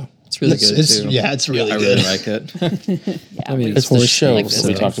out. Yeah, It's really good too. Yeah, it's really I good. really like it. I mean, it's the show like that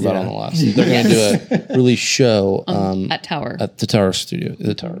we this talked about on the last. They're going to do a release show At Tower. at the Tower Studio.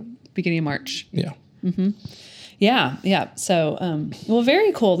 The Tower. Beginning of March. Yeah. Yeah. So, well,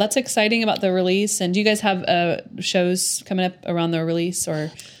 very cool. That's exciting about the release. And do you guys have shows coming up around the release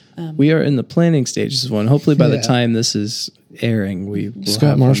or? we are in the planning stages of one. Hopefully, by the time this is airing, we will Scott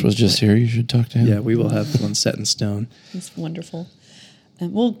have Marsh one. was just here. You should talk to him. Yeah, we will have one set in stone. It's wonderful.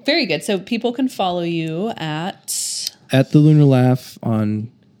 Well, very good. So people can follow you at The Lunar Laugh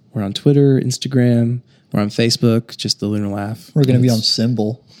we're on Twitter, Instagram, we're on Facebook, just The Lunar Laugh. We're going to be on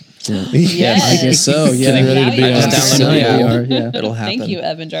Symbol. Yes. I guess so. Yeah, Getting ready to be Now you on are. Download the app. Yeah. It'll happen. Thank you,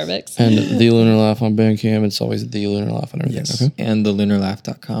 Evan Jarvix. And The Lunar Laugh on Bandcamp. It's always The Lunar Laugh on everything. Yes. Okay. And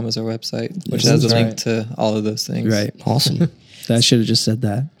thelunarlaugh.com is our website, which Yes, has a that's link to all of those things. Right. Awesome. I should have just said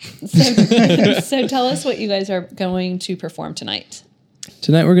that. So tell us what you guys are going to perform tonight.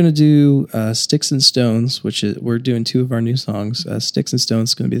 Tonight we're going to do Sticks and Stones, which is, we're doing 2 of our new songs. Sticks and Stones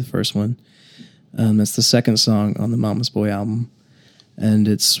is going to be the first one. That's the second song on the Mama's Boy album. And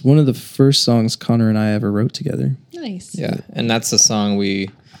it's one of the first songs Connor and I ever wrote together. Nice. Yeah, and that's the song we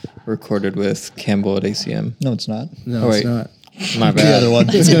recorded with Campbell at ACM. No, it's not. No, Oh, it's wait. not. My The bad. other one.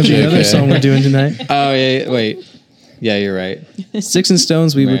 It's going to be the other Okay. song we're doing tonight. Oh, yeah, wait. Yeah, you're right. Sticks and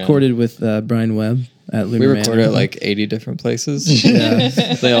Stones we Man. recorded with Brian Webb at Lunar We Manor. recorded at like 80 different places. Yeah.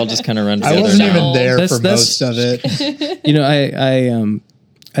 They all just kind of run I together wasn't now. even there That's- for that's- most of it. You know,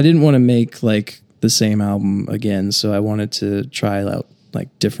 I didn't want to make like the same album again, so I wanted to try out like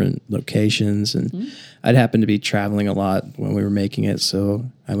different locations, and I'd happened to be traveling a lot when we were making it, so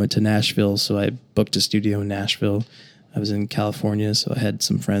I went to Nashville, so I booked a studio in Nashville. I was in California, so I had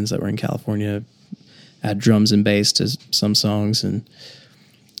some friends that were in California, add drums and bass to some songs, and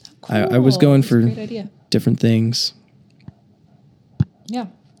I was Cool. going That's a for great idea. different things. Yeah.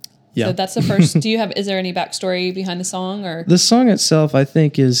 Yeah. So that's the first. Is there any backstory behind the song or? The song itself, I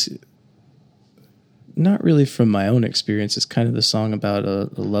think, is not really from my own experience. It's kind of the song about a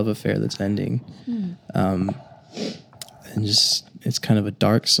love affair that's ending. And just, it's kind of a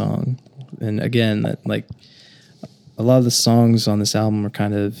dark song. And again, that like a lot of the songs on this album are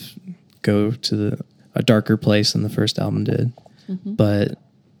kind of go to a darker place than the first album did. But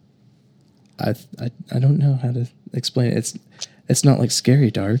I don't know how to explain it. It's not like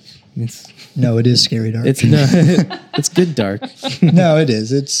scary dark. No, it is scary dark. It's no, it's good dark. No, it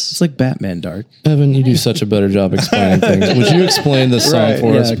is. It's It's like Batman dark. Evan, you do such a better job explaining things. Would you explain this song Right.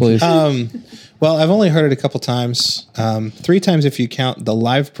 for us, Yeah. please? Well, I've only heard it a couple times. 3 times if you count the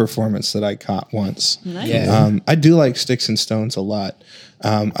live performance that I caught once. Nice. Yeah. I do like Sticks and Stones a lot.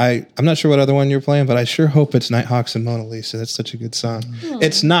 I'm not sure what other one you're playing, but I sure hope it's Nighthawks and Mona Lisa. That's such a good song.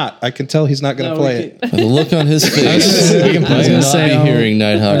 It's not. I can tell he's not going to play it. By the look on his face, We can he's going to say, be hearing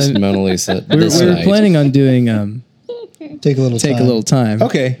Nighthawks and Mona Lisa We this were night. planning on doing take a little take time. a little time.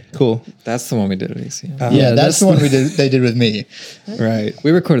 Okay, cool. That's the one we did at ACM. Yeah, that's the one they did with me. Right. We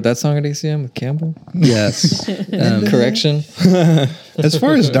recorded that song at ACM with Campbell. Yes. Correction. As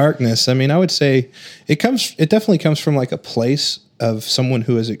far as darkness, I mean, I would say it definitely comes from like a place of someone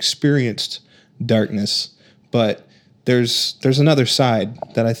who has experienced darkness, but there's another side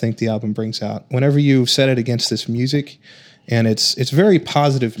that I think the album brings out. Whenever you set it against this music, and it's very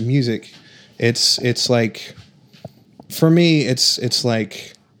positive music, it's like, for me, it's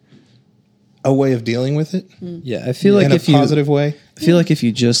like a way of dealing with it Yeah, I feel like in a if you positive way. I feel like if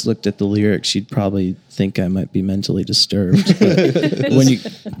you just looked at the lyrics, you'd probably think I might be mentally disturbed. But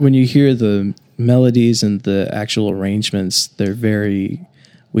when you hear the melodies and the actual arrangements,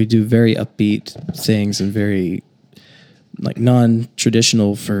 we do very upbeat things and very like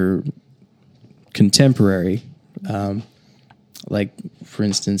non-traditional for contemporary. Like for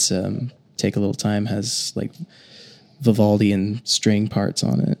instance, Take a Little Time has like Vivaldi and string parts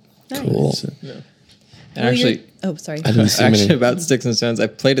on it. Cool. So- And actually, Oh, sorry. I didn't see actually many. about Sticks and Stones, I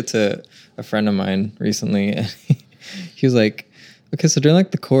played it to a friend of mine recently, and he was like, okay, so during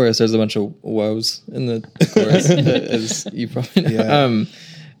like the chorus, there's a bunch of woes in the chorus, as you probably know. Yeah. And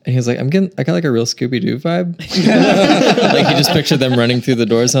he was like, I got like a real Scooby-Doo vibe. Like he just pictured them running through the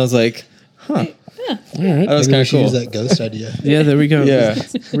doors, and I was like, All right. that was Maybe we kind of should cool. use that ghost idea. Yeah, there we go. Yeah.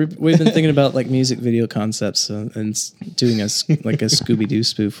 We've been thinking about like music video concepts, and doing like a Scooby Doo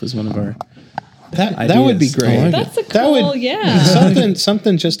spoof was one of our. That would be Ideas. great. I like That's a That cool, would- yeah.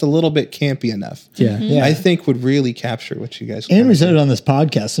 something just a little bit campy enough. Yeah. Yeah. I think would really capture what you guys. And we wanna said do. it on this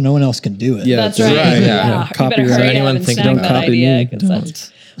podcast, so no one else can do it. Yeah, That's that's right. right. Yeah. Yeah. You Copyright. better hurry up Anyone and think snag about that copy idea, me? 'cause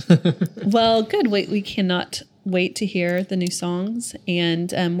that's- Well, good. We cannot wait to hear the new songs.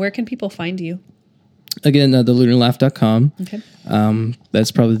 And where can people find you? Again, thelunarlaugh.com. Okay.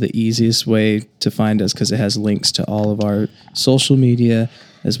 That's probably the easiest way to find us because it has links to all of our social media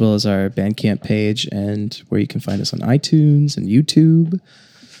as well as our Bandcamp page and where you can find us on iTunes and YouTube.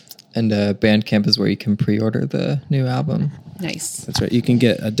 And Bandcamp is where you can pre-order the new album. Nice. That's right. You can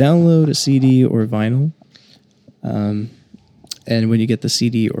get a download, a CD, or vinyl. And when you get the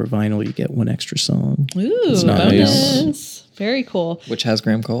CD or vinyl, you get one extra song. Ooh, It's not bonus. Very cool. Which has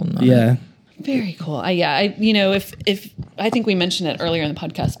Graham Colton on it. Yeah. Very cool. If I think we mentioned it earlier in the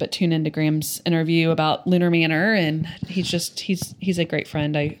podcast, but tune into Graham's interview about Lunar Manor, and he's a great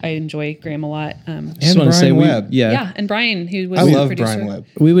friend. I enjoy Graham a lot. And Brian Webb. Yeah, and Brian, who was I love producer. Brian Webb.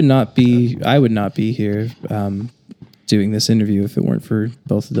 I would not be here doing this interview if it weren't for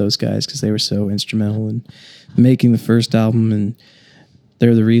both of those guys, because they were so instrumental in making the first album, and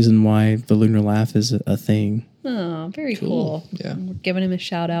they're the reason why the Lunar Laugh is a thing. Oh, very cool. Yeah. We're giving him a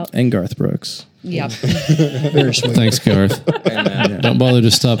shout out. And Garth Brooks. Yeah. Very sweet. Thanks, Garth. Don't bother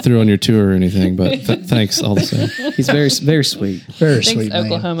to stop through on your tour or anything, but thanks all the same. He's very, very sweet. Very Thanks, sweet.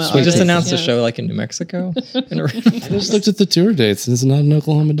 Oklahoma. We just artist. announced a show like in New Mexico. I just looked at the tour dates, and it's not an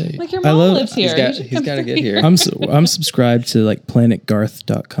Oklahoma date. Like your mom lives here. He's got to get here. I'm subscribed to like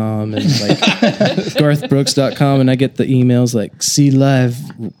planetgarth.com and like garthbrooks.com, and I get the emails like see live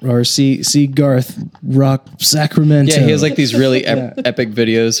or see Garth rock Sacramento. Yeah, he has like these really epic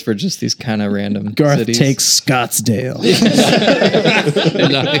videos for just these kind of random Garth cities. takes Scottsdale.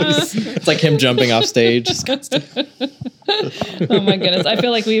 Nice. It's like him jumping off stage. Oh my goodness. I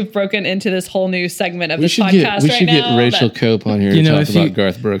feel like we've broken into this whole new segment of We this should podcast get Rachel Cope on here to talk about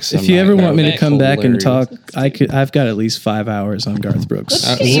Garth Brooks. If you ever want me to Perfect. come back and Hilarious. talk, I've got at least 5 hours on Garth Brooks.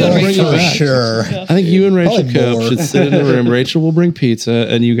 Let's get you and Bring Rachel. it back. Sure. I think you and Rachel Probably Cope more. should sit in the room. Rachel will bring pizza,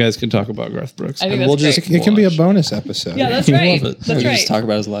 and you guys can talk about Garth Brooks. I think We'll that's just great. It can be a bonus episode. Yeah, that's right. Love it. That's We right. just talk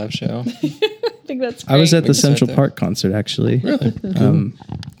about his live show. I think that's great. I was at the can start Central there. Park concert actually. Really?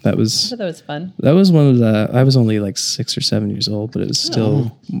 That I was thought that was fun. one of the. I was only like 6 or 7 years old, but it was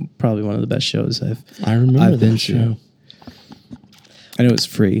still probably one of the best shows I remember I've been that show. to. And it was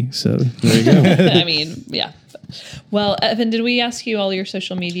free, so There you go. I mean, yeah. Well, Evan, did we ask you all your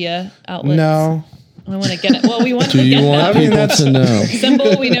social media outlets? No. I want to get it. Well, we want Do to you get want that. people to know?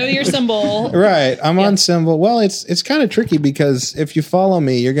 Symbol. We know your symbol. Right. I'm on Symbol. Well, it's kind of tricky because if you follow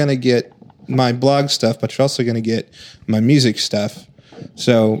me, you're going to get my blog stuff, but you're also going to get my music stuff.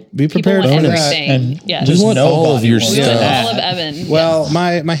 So be People prepared want for that. everything. And Yeah. just want all of your wants We want stuff. all of Evan. Well,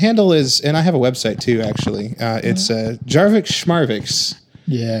 my handle is, and I have a website too, actually. It's Jarvik Schmarvix.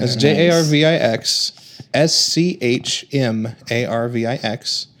 Yeah. That's JARVIX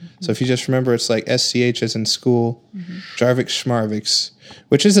SCHMARVIX. So if you just remember, it's like SCH as in school, Jarvik Schmarvix,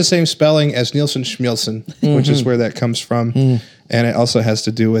 which is the same spelling as Nielsen Schmielsen, which is where that comes from. And it also has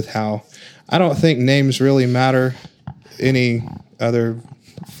to do with how I don't think names really matter. Any other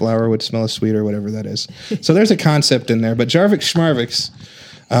flower would smell as sweet or whatever that is. So there's a concept in there. But Jarvik Schmarvix,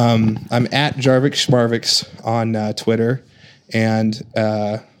 I'm at Jarvik Schmarvix on Twitter and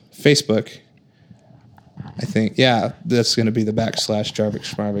Facebook. I think, yeah, that's going to be the / Jarvik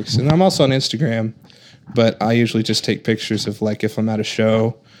Schmarvix. And I'm also on Instagram, but I usually just take pictures of like if I'm at a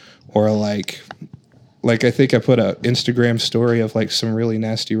show or like I think I put a Instagram story of like some really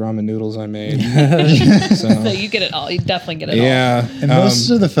nasty ramen noodles I made. So you get it all. You definitely get it all. Yeah. And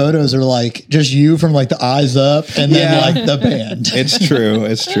most of the photos are like just you from like the eyes up and then Yeah. like the band. It's true.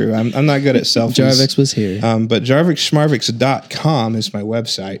 It's true. I'm not good at selfies. Jarvix was here. But jarvikschmarvix.com is my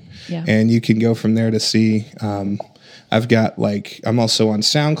website. Yeah. And you can go from there to see. I've got I'm also on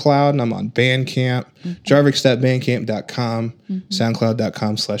SoundCloud and I'm on Bandcamp, jarvix.bandcamp.com,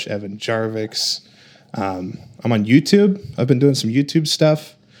 soundcloud.com/Evan Jarvix. I'm on YouTube. I've been doing some YouTube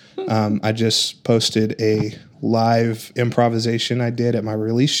stuff. I just posted a live improvisation I did at my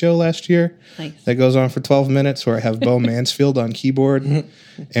release show last year. Nice. That goes on for 12 minutes where I have Bo Mansfield on keyboard.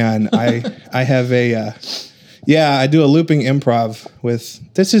 And I have I do a looping improv with,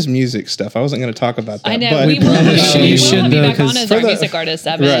 this is music stuff. I wasn't going to talk about that. I know. But We will You should, be though, back on 'cause as for our the- music artist,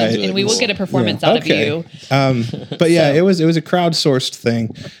 Evan, Right. and we will get a performance out of you. But yeah, it was a crowdsourced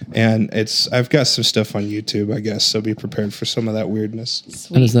thing, and I've got some stuff on YouTube, I guess. So be prepared for some of that weirdness.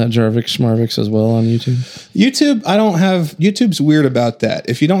 And is that Jarvik Schmarvix as well on YouTube? YouTube's weird about that.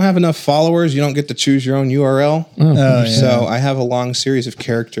 If you don't have enough followers, you don't get to choose your own URL. Oh, yeah. So I have a long series of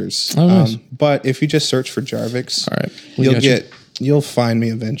characters. Oh, nice. But if you just search for Jarvix, All right. We got you. you'll find me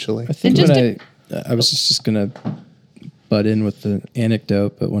eventually. I think And when I was just gonna butt in with the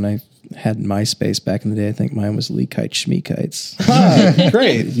anecdote, but when I had MySpace back in the day, I think mine was Leakite Schmeekites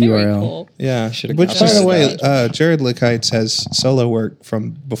Great. Very URL. cool. Yeah. Should've Which, by copied the way, that. Jared Lickites has solo work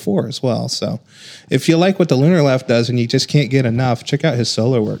from before as well. So if you like what the Lunar Laugh does and you just can't get enough, check out his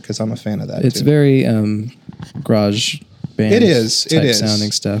solo work because I'm a fan of that It's too. very garage band. It is, it type is.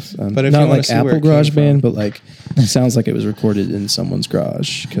 sounding stuff. But if not you wanna like see where Apple it came Garage from. Band, but like it sounds like it was recorded in someone's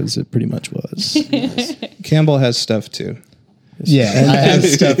garage because it pretty much was. Campbell has stuff too. Yeah, I have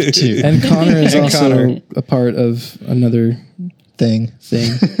stuff too. And Connor is And also Connor. a part of another Thing.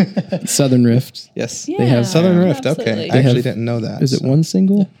 thing, Southern Rift. Yes. Yeah, Southern Rift. absolutely. Okay. I actually have- didn't know that. Is it so. one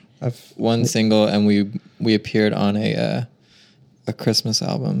single? one single, and we appeared on a Christmas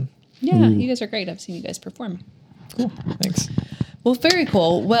album. Yeah, you guys are great. I've seen you guys perform. Cool. Thanks. Well, very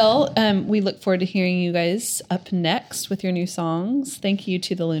cool. Well, we look forward to hearing you guys up next with your new songs. Thank you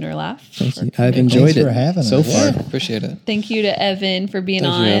to the Lunar Laugh. Thank you. I've enjoyed it for having so us. far. Appreciate it. Thank you to Evan for being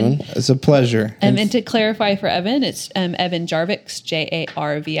Thank on. you, Evan. It's a pleasure. And to clarify for Evan, it's Evan Jarvix,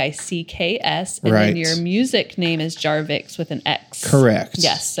 Jarvicks. And Right. then your music name is Jarvix with an X. Correct.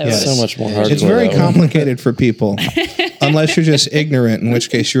 Yes. So Yes. So much more hardcore. It's very though. complicated for people, unless you're just ignorant, in which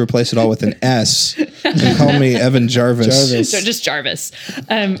case you replace it all with an S and call me Evan Jarvis. So just Jarvis.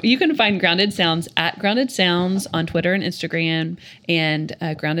 You can find Grounded Sounds at Grounded Sounds on Twitter and Instagram, and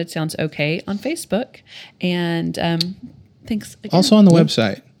Grounded Sounds OK on Facebook. And thanks again. Also on the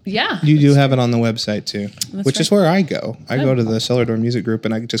website. Yeah. You do have it on the website too, which is right. where I go. I go to the Cellar Door Music Group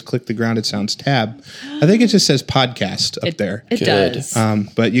and I just click the Grounded Sounds tab. I think it just says podcast up there. It Good. does.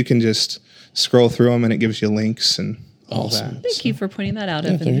 But you can just scroll through them and it gives you links and all Awesome. that. Thank you for pointing that out,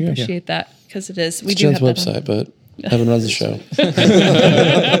 there Evan. you go. Appreciate that, because it is. We It's do Jen's have that on- website, but Evan runs the show.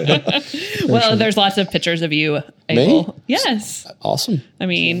 Well, there's lots of pictures of you, Abel. Yes. Awesome. I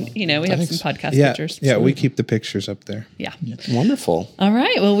mean, we have Thanks. some podcast Yeah, pictures. yeah, so- we keep the pictures up there. Yeah. Wonderful. All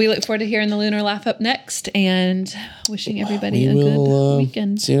right. Well, we look forward to hearing the Lunar Laugh up next, and wishing everybody We a good will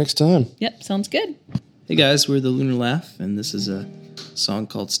weekend. see you next time. Yep. Sounds good. Hey guys, we're the Lunar Laugh, and this is a song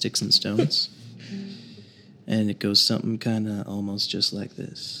called Sticks and Stones. And it goes something kind of almost just like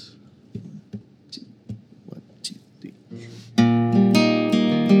this. 1, 2, 3.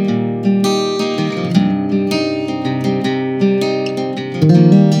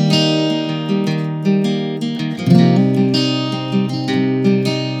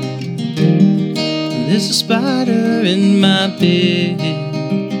 There's a spider in my bed.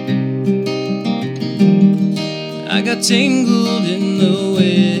 I got tangled in the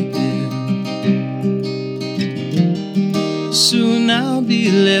web. Soon I'll be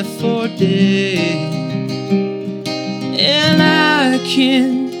left for dead, and I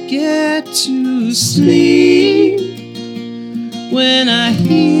can't get to sleep when I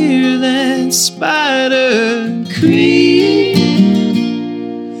hear that spider creep.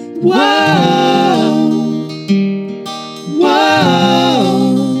 Whoa,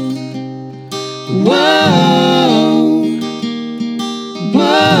 whoa, whoa,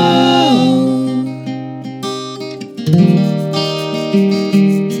 whoa.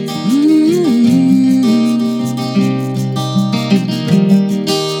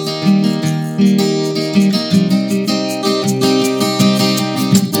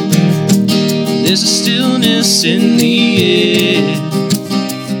 There's a stillness in the air,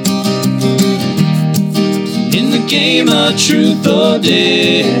 in the game of truth or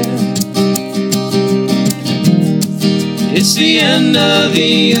dare. It's the end of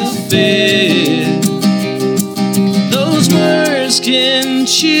the affair. Those words can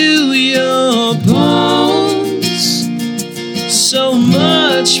chew your bones. So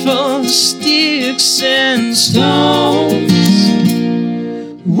much for sticks and stones.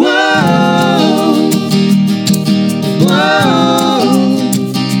 Whoa, whoa,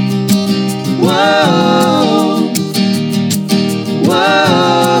 whoa, whoa.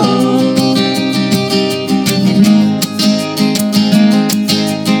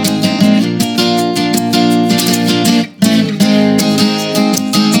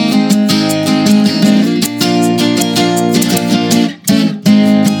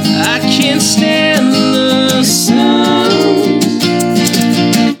 I can't stand the sound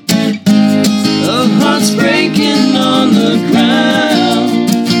of hearts breaking on the ground.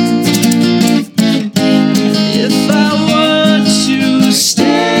 If I were to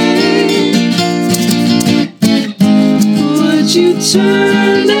stay, would you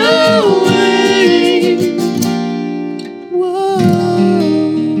turn away? Whoa.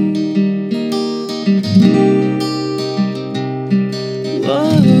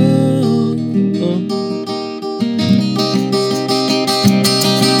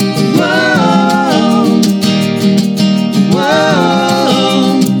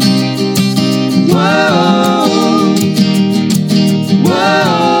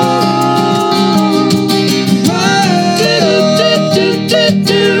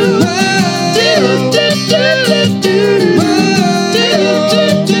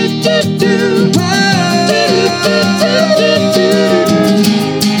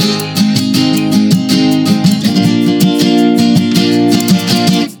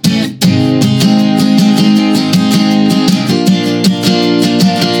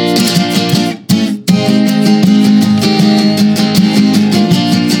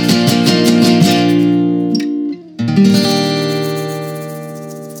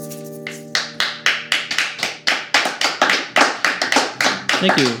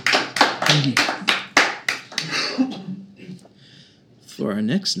 for our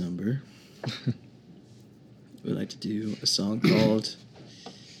next number, we'd like to do a song called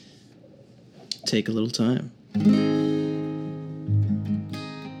Take a Little Time,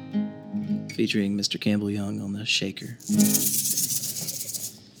 featuring Mr. Campbell Young on the shaker.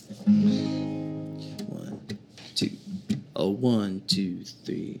 1, 2. A 1, 2,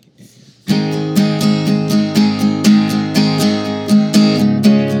 3.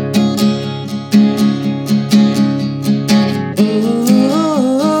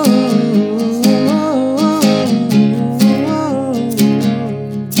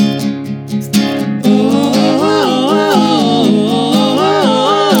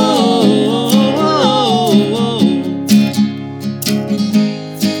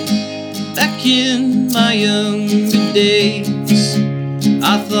 Back in my younger days,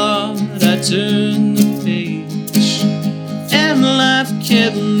 I thought I'd turn the page, and life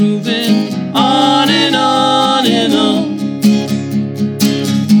kept moving on and on and on.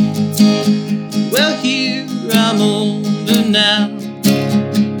 Well, here I'm older now,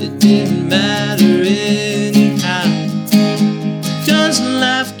 it didn't matter anyhow, 'cause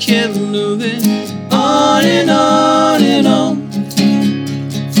life kept moving on and on and on.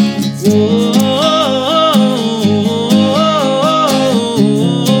 Whoa.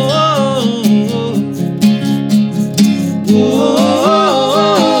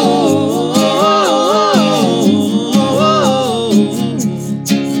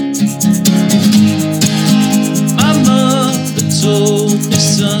 My mother told me,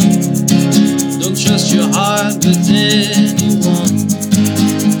 son, don't trust your heart with anyone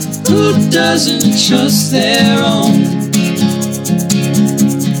who doesn't trust their own.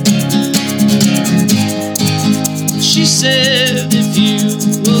 She said if you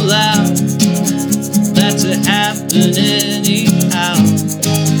allow that to happen anyhow,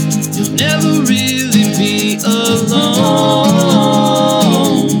 you'll never really be alone.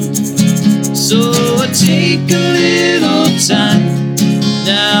 So I take a little time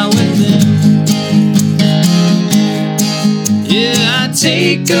now and then. Yeah, I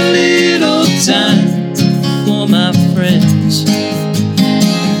take a little time for my friends.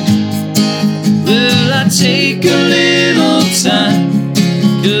 Well, I take a little time,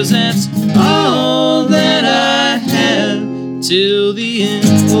 'cause that's all that I have till the end.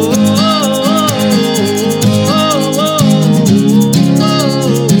 Oh,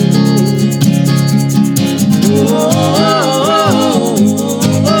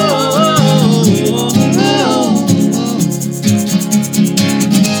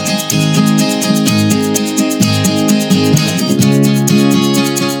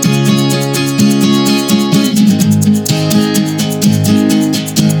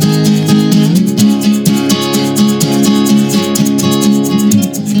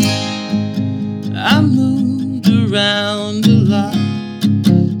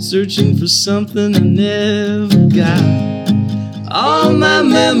 searching for something I never got. All my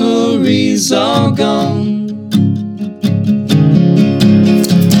memories are gone,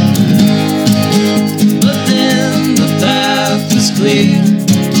 but then the path was clear.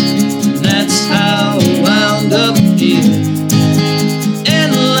 That's how I wound up here,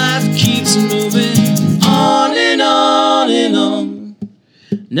 and life keeps moving on and on and on.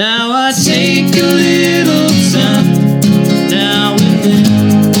 Now I take a little time now and then.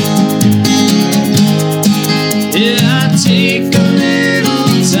 Yeah, I take a little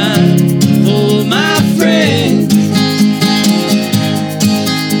time for my friends.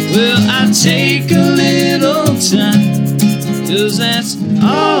 Well, I take a little time, 'cause that's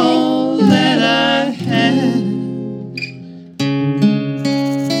all that I have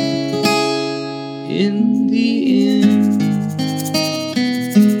in the end.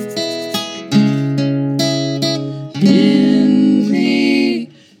 In the end.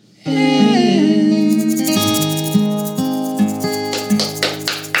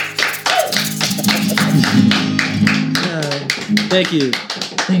 Thank you.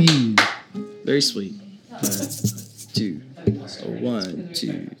 Thank you. Very sweet. 2. So 1,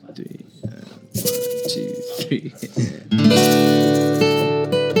 2, 3. 1, 2, 3.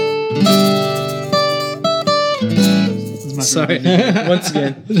 Sorry. Once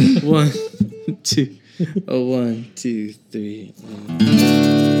again. 1, 2. 1, 2, 3.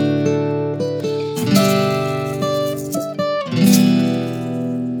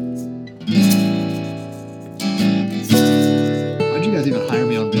 Why'd you guys even hire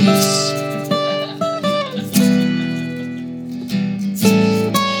me on bass?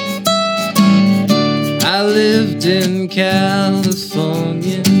 I lived in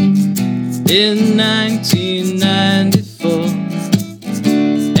California in 1994,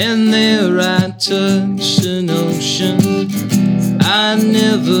 and there I touched an ocean I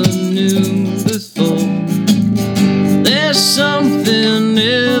never knew before. There's something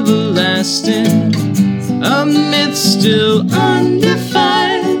everlasting, a myth still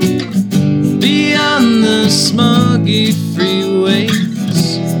undefined, beyond the smoggy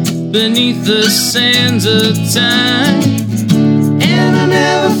freeways, beneath the sands of time. And I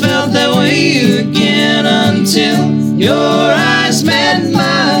never felt that way again until your eyes met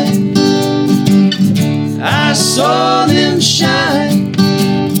mine. I saw them shine.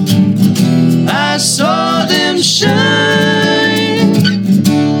 I saw them shine.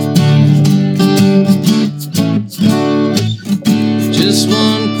 Just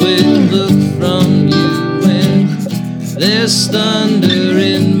one quick look from you and there's thunder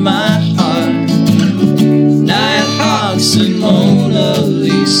in my heart. Nighthawks and Mona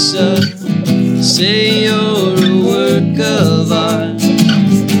Lisa say you're a work of art.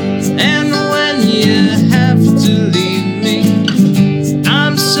 And when you have to leave me,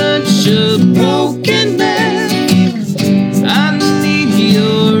 I'm such a broken man. I need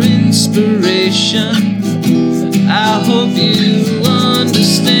your inspiration. I hope you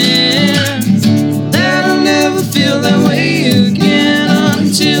understand that I'll never feel that way again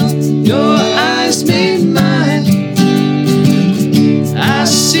until your eyes meet mine. I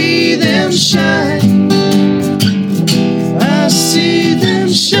see them shine. I see them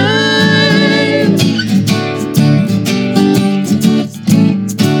shine.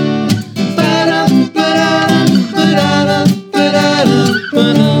 Ba-da, ba-da, ba-da, ba-da,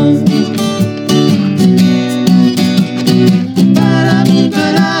 ba-da.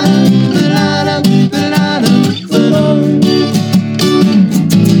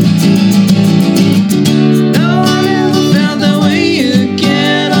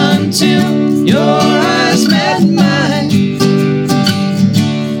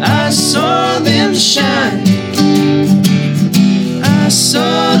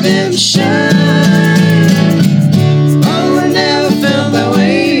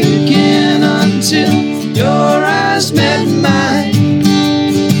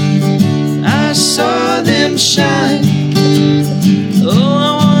 Shine. Oh,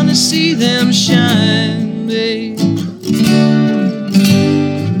 I wanna see them shine, babe.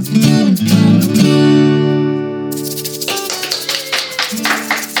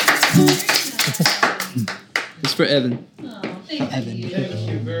 It's for Evan. Oh, thank you. Thank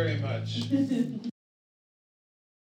you very much.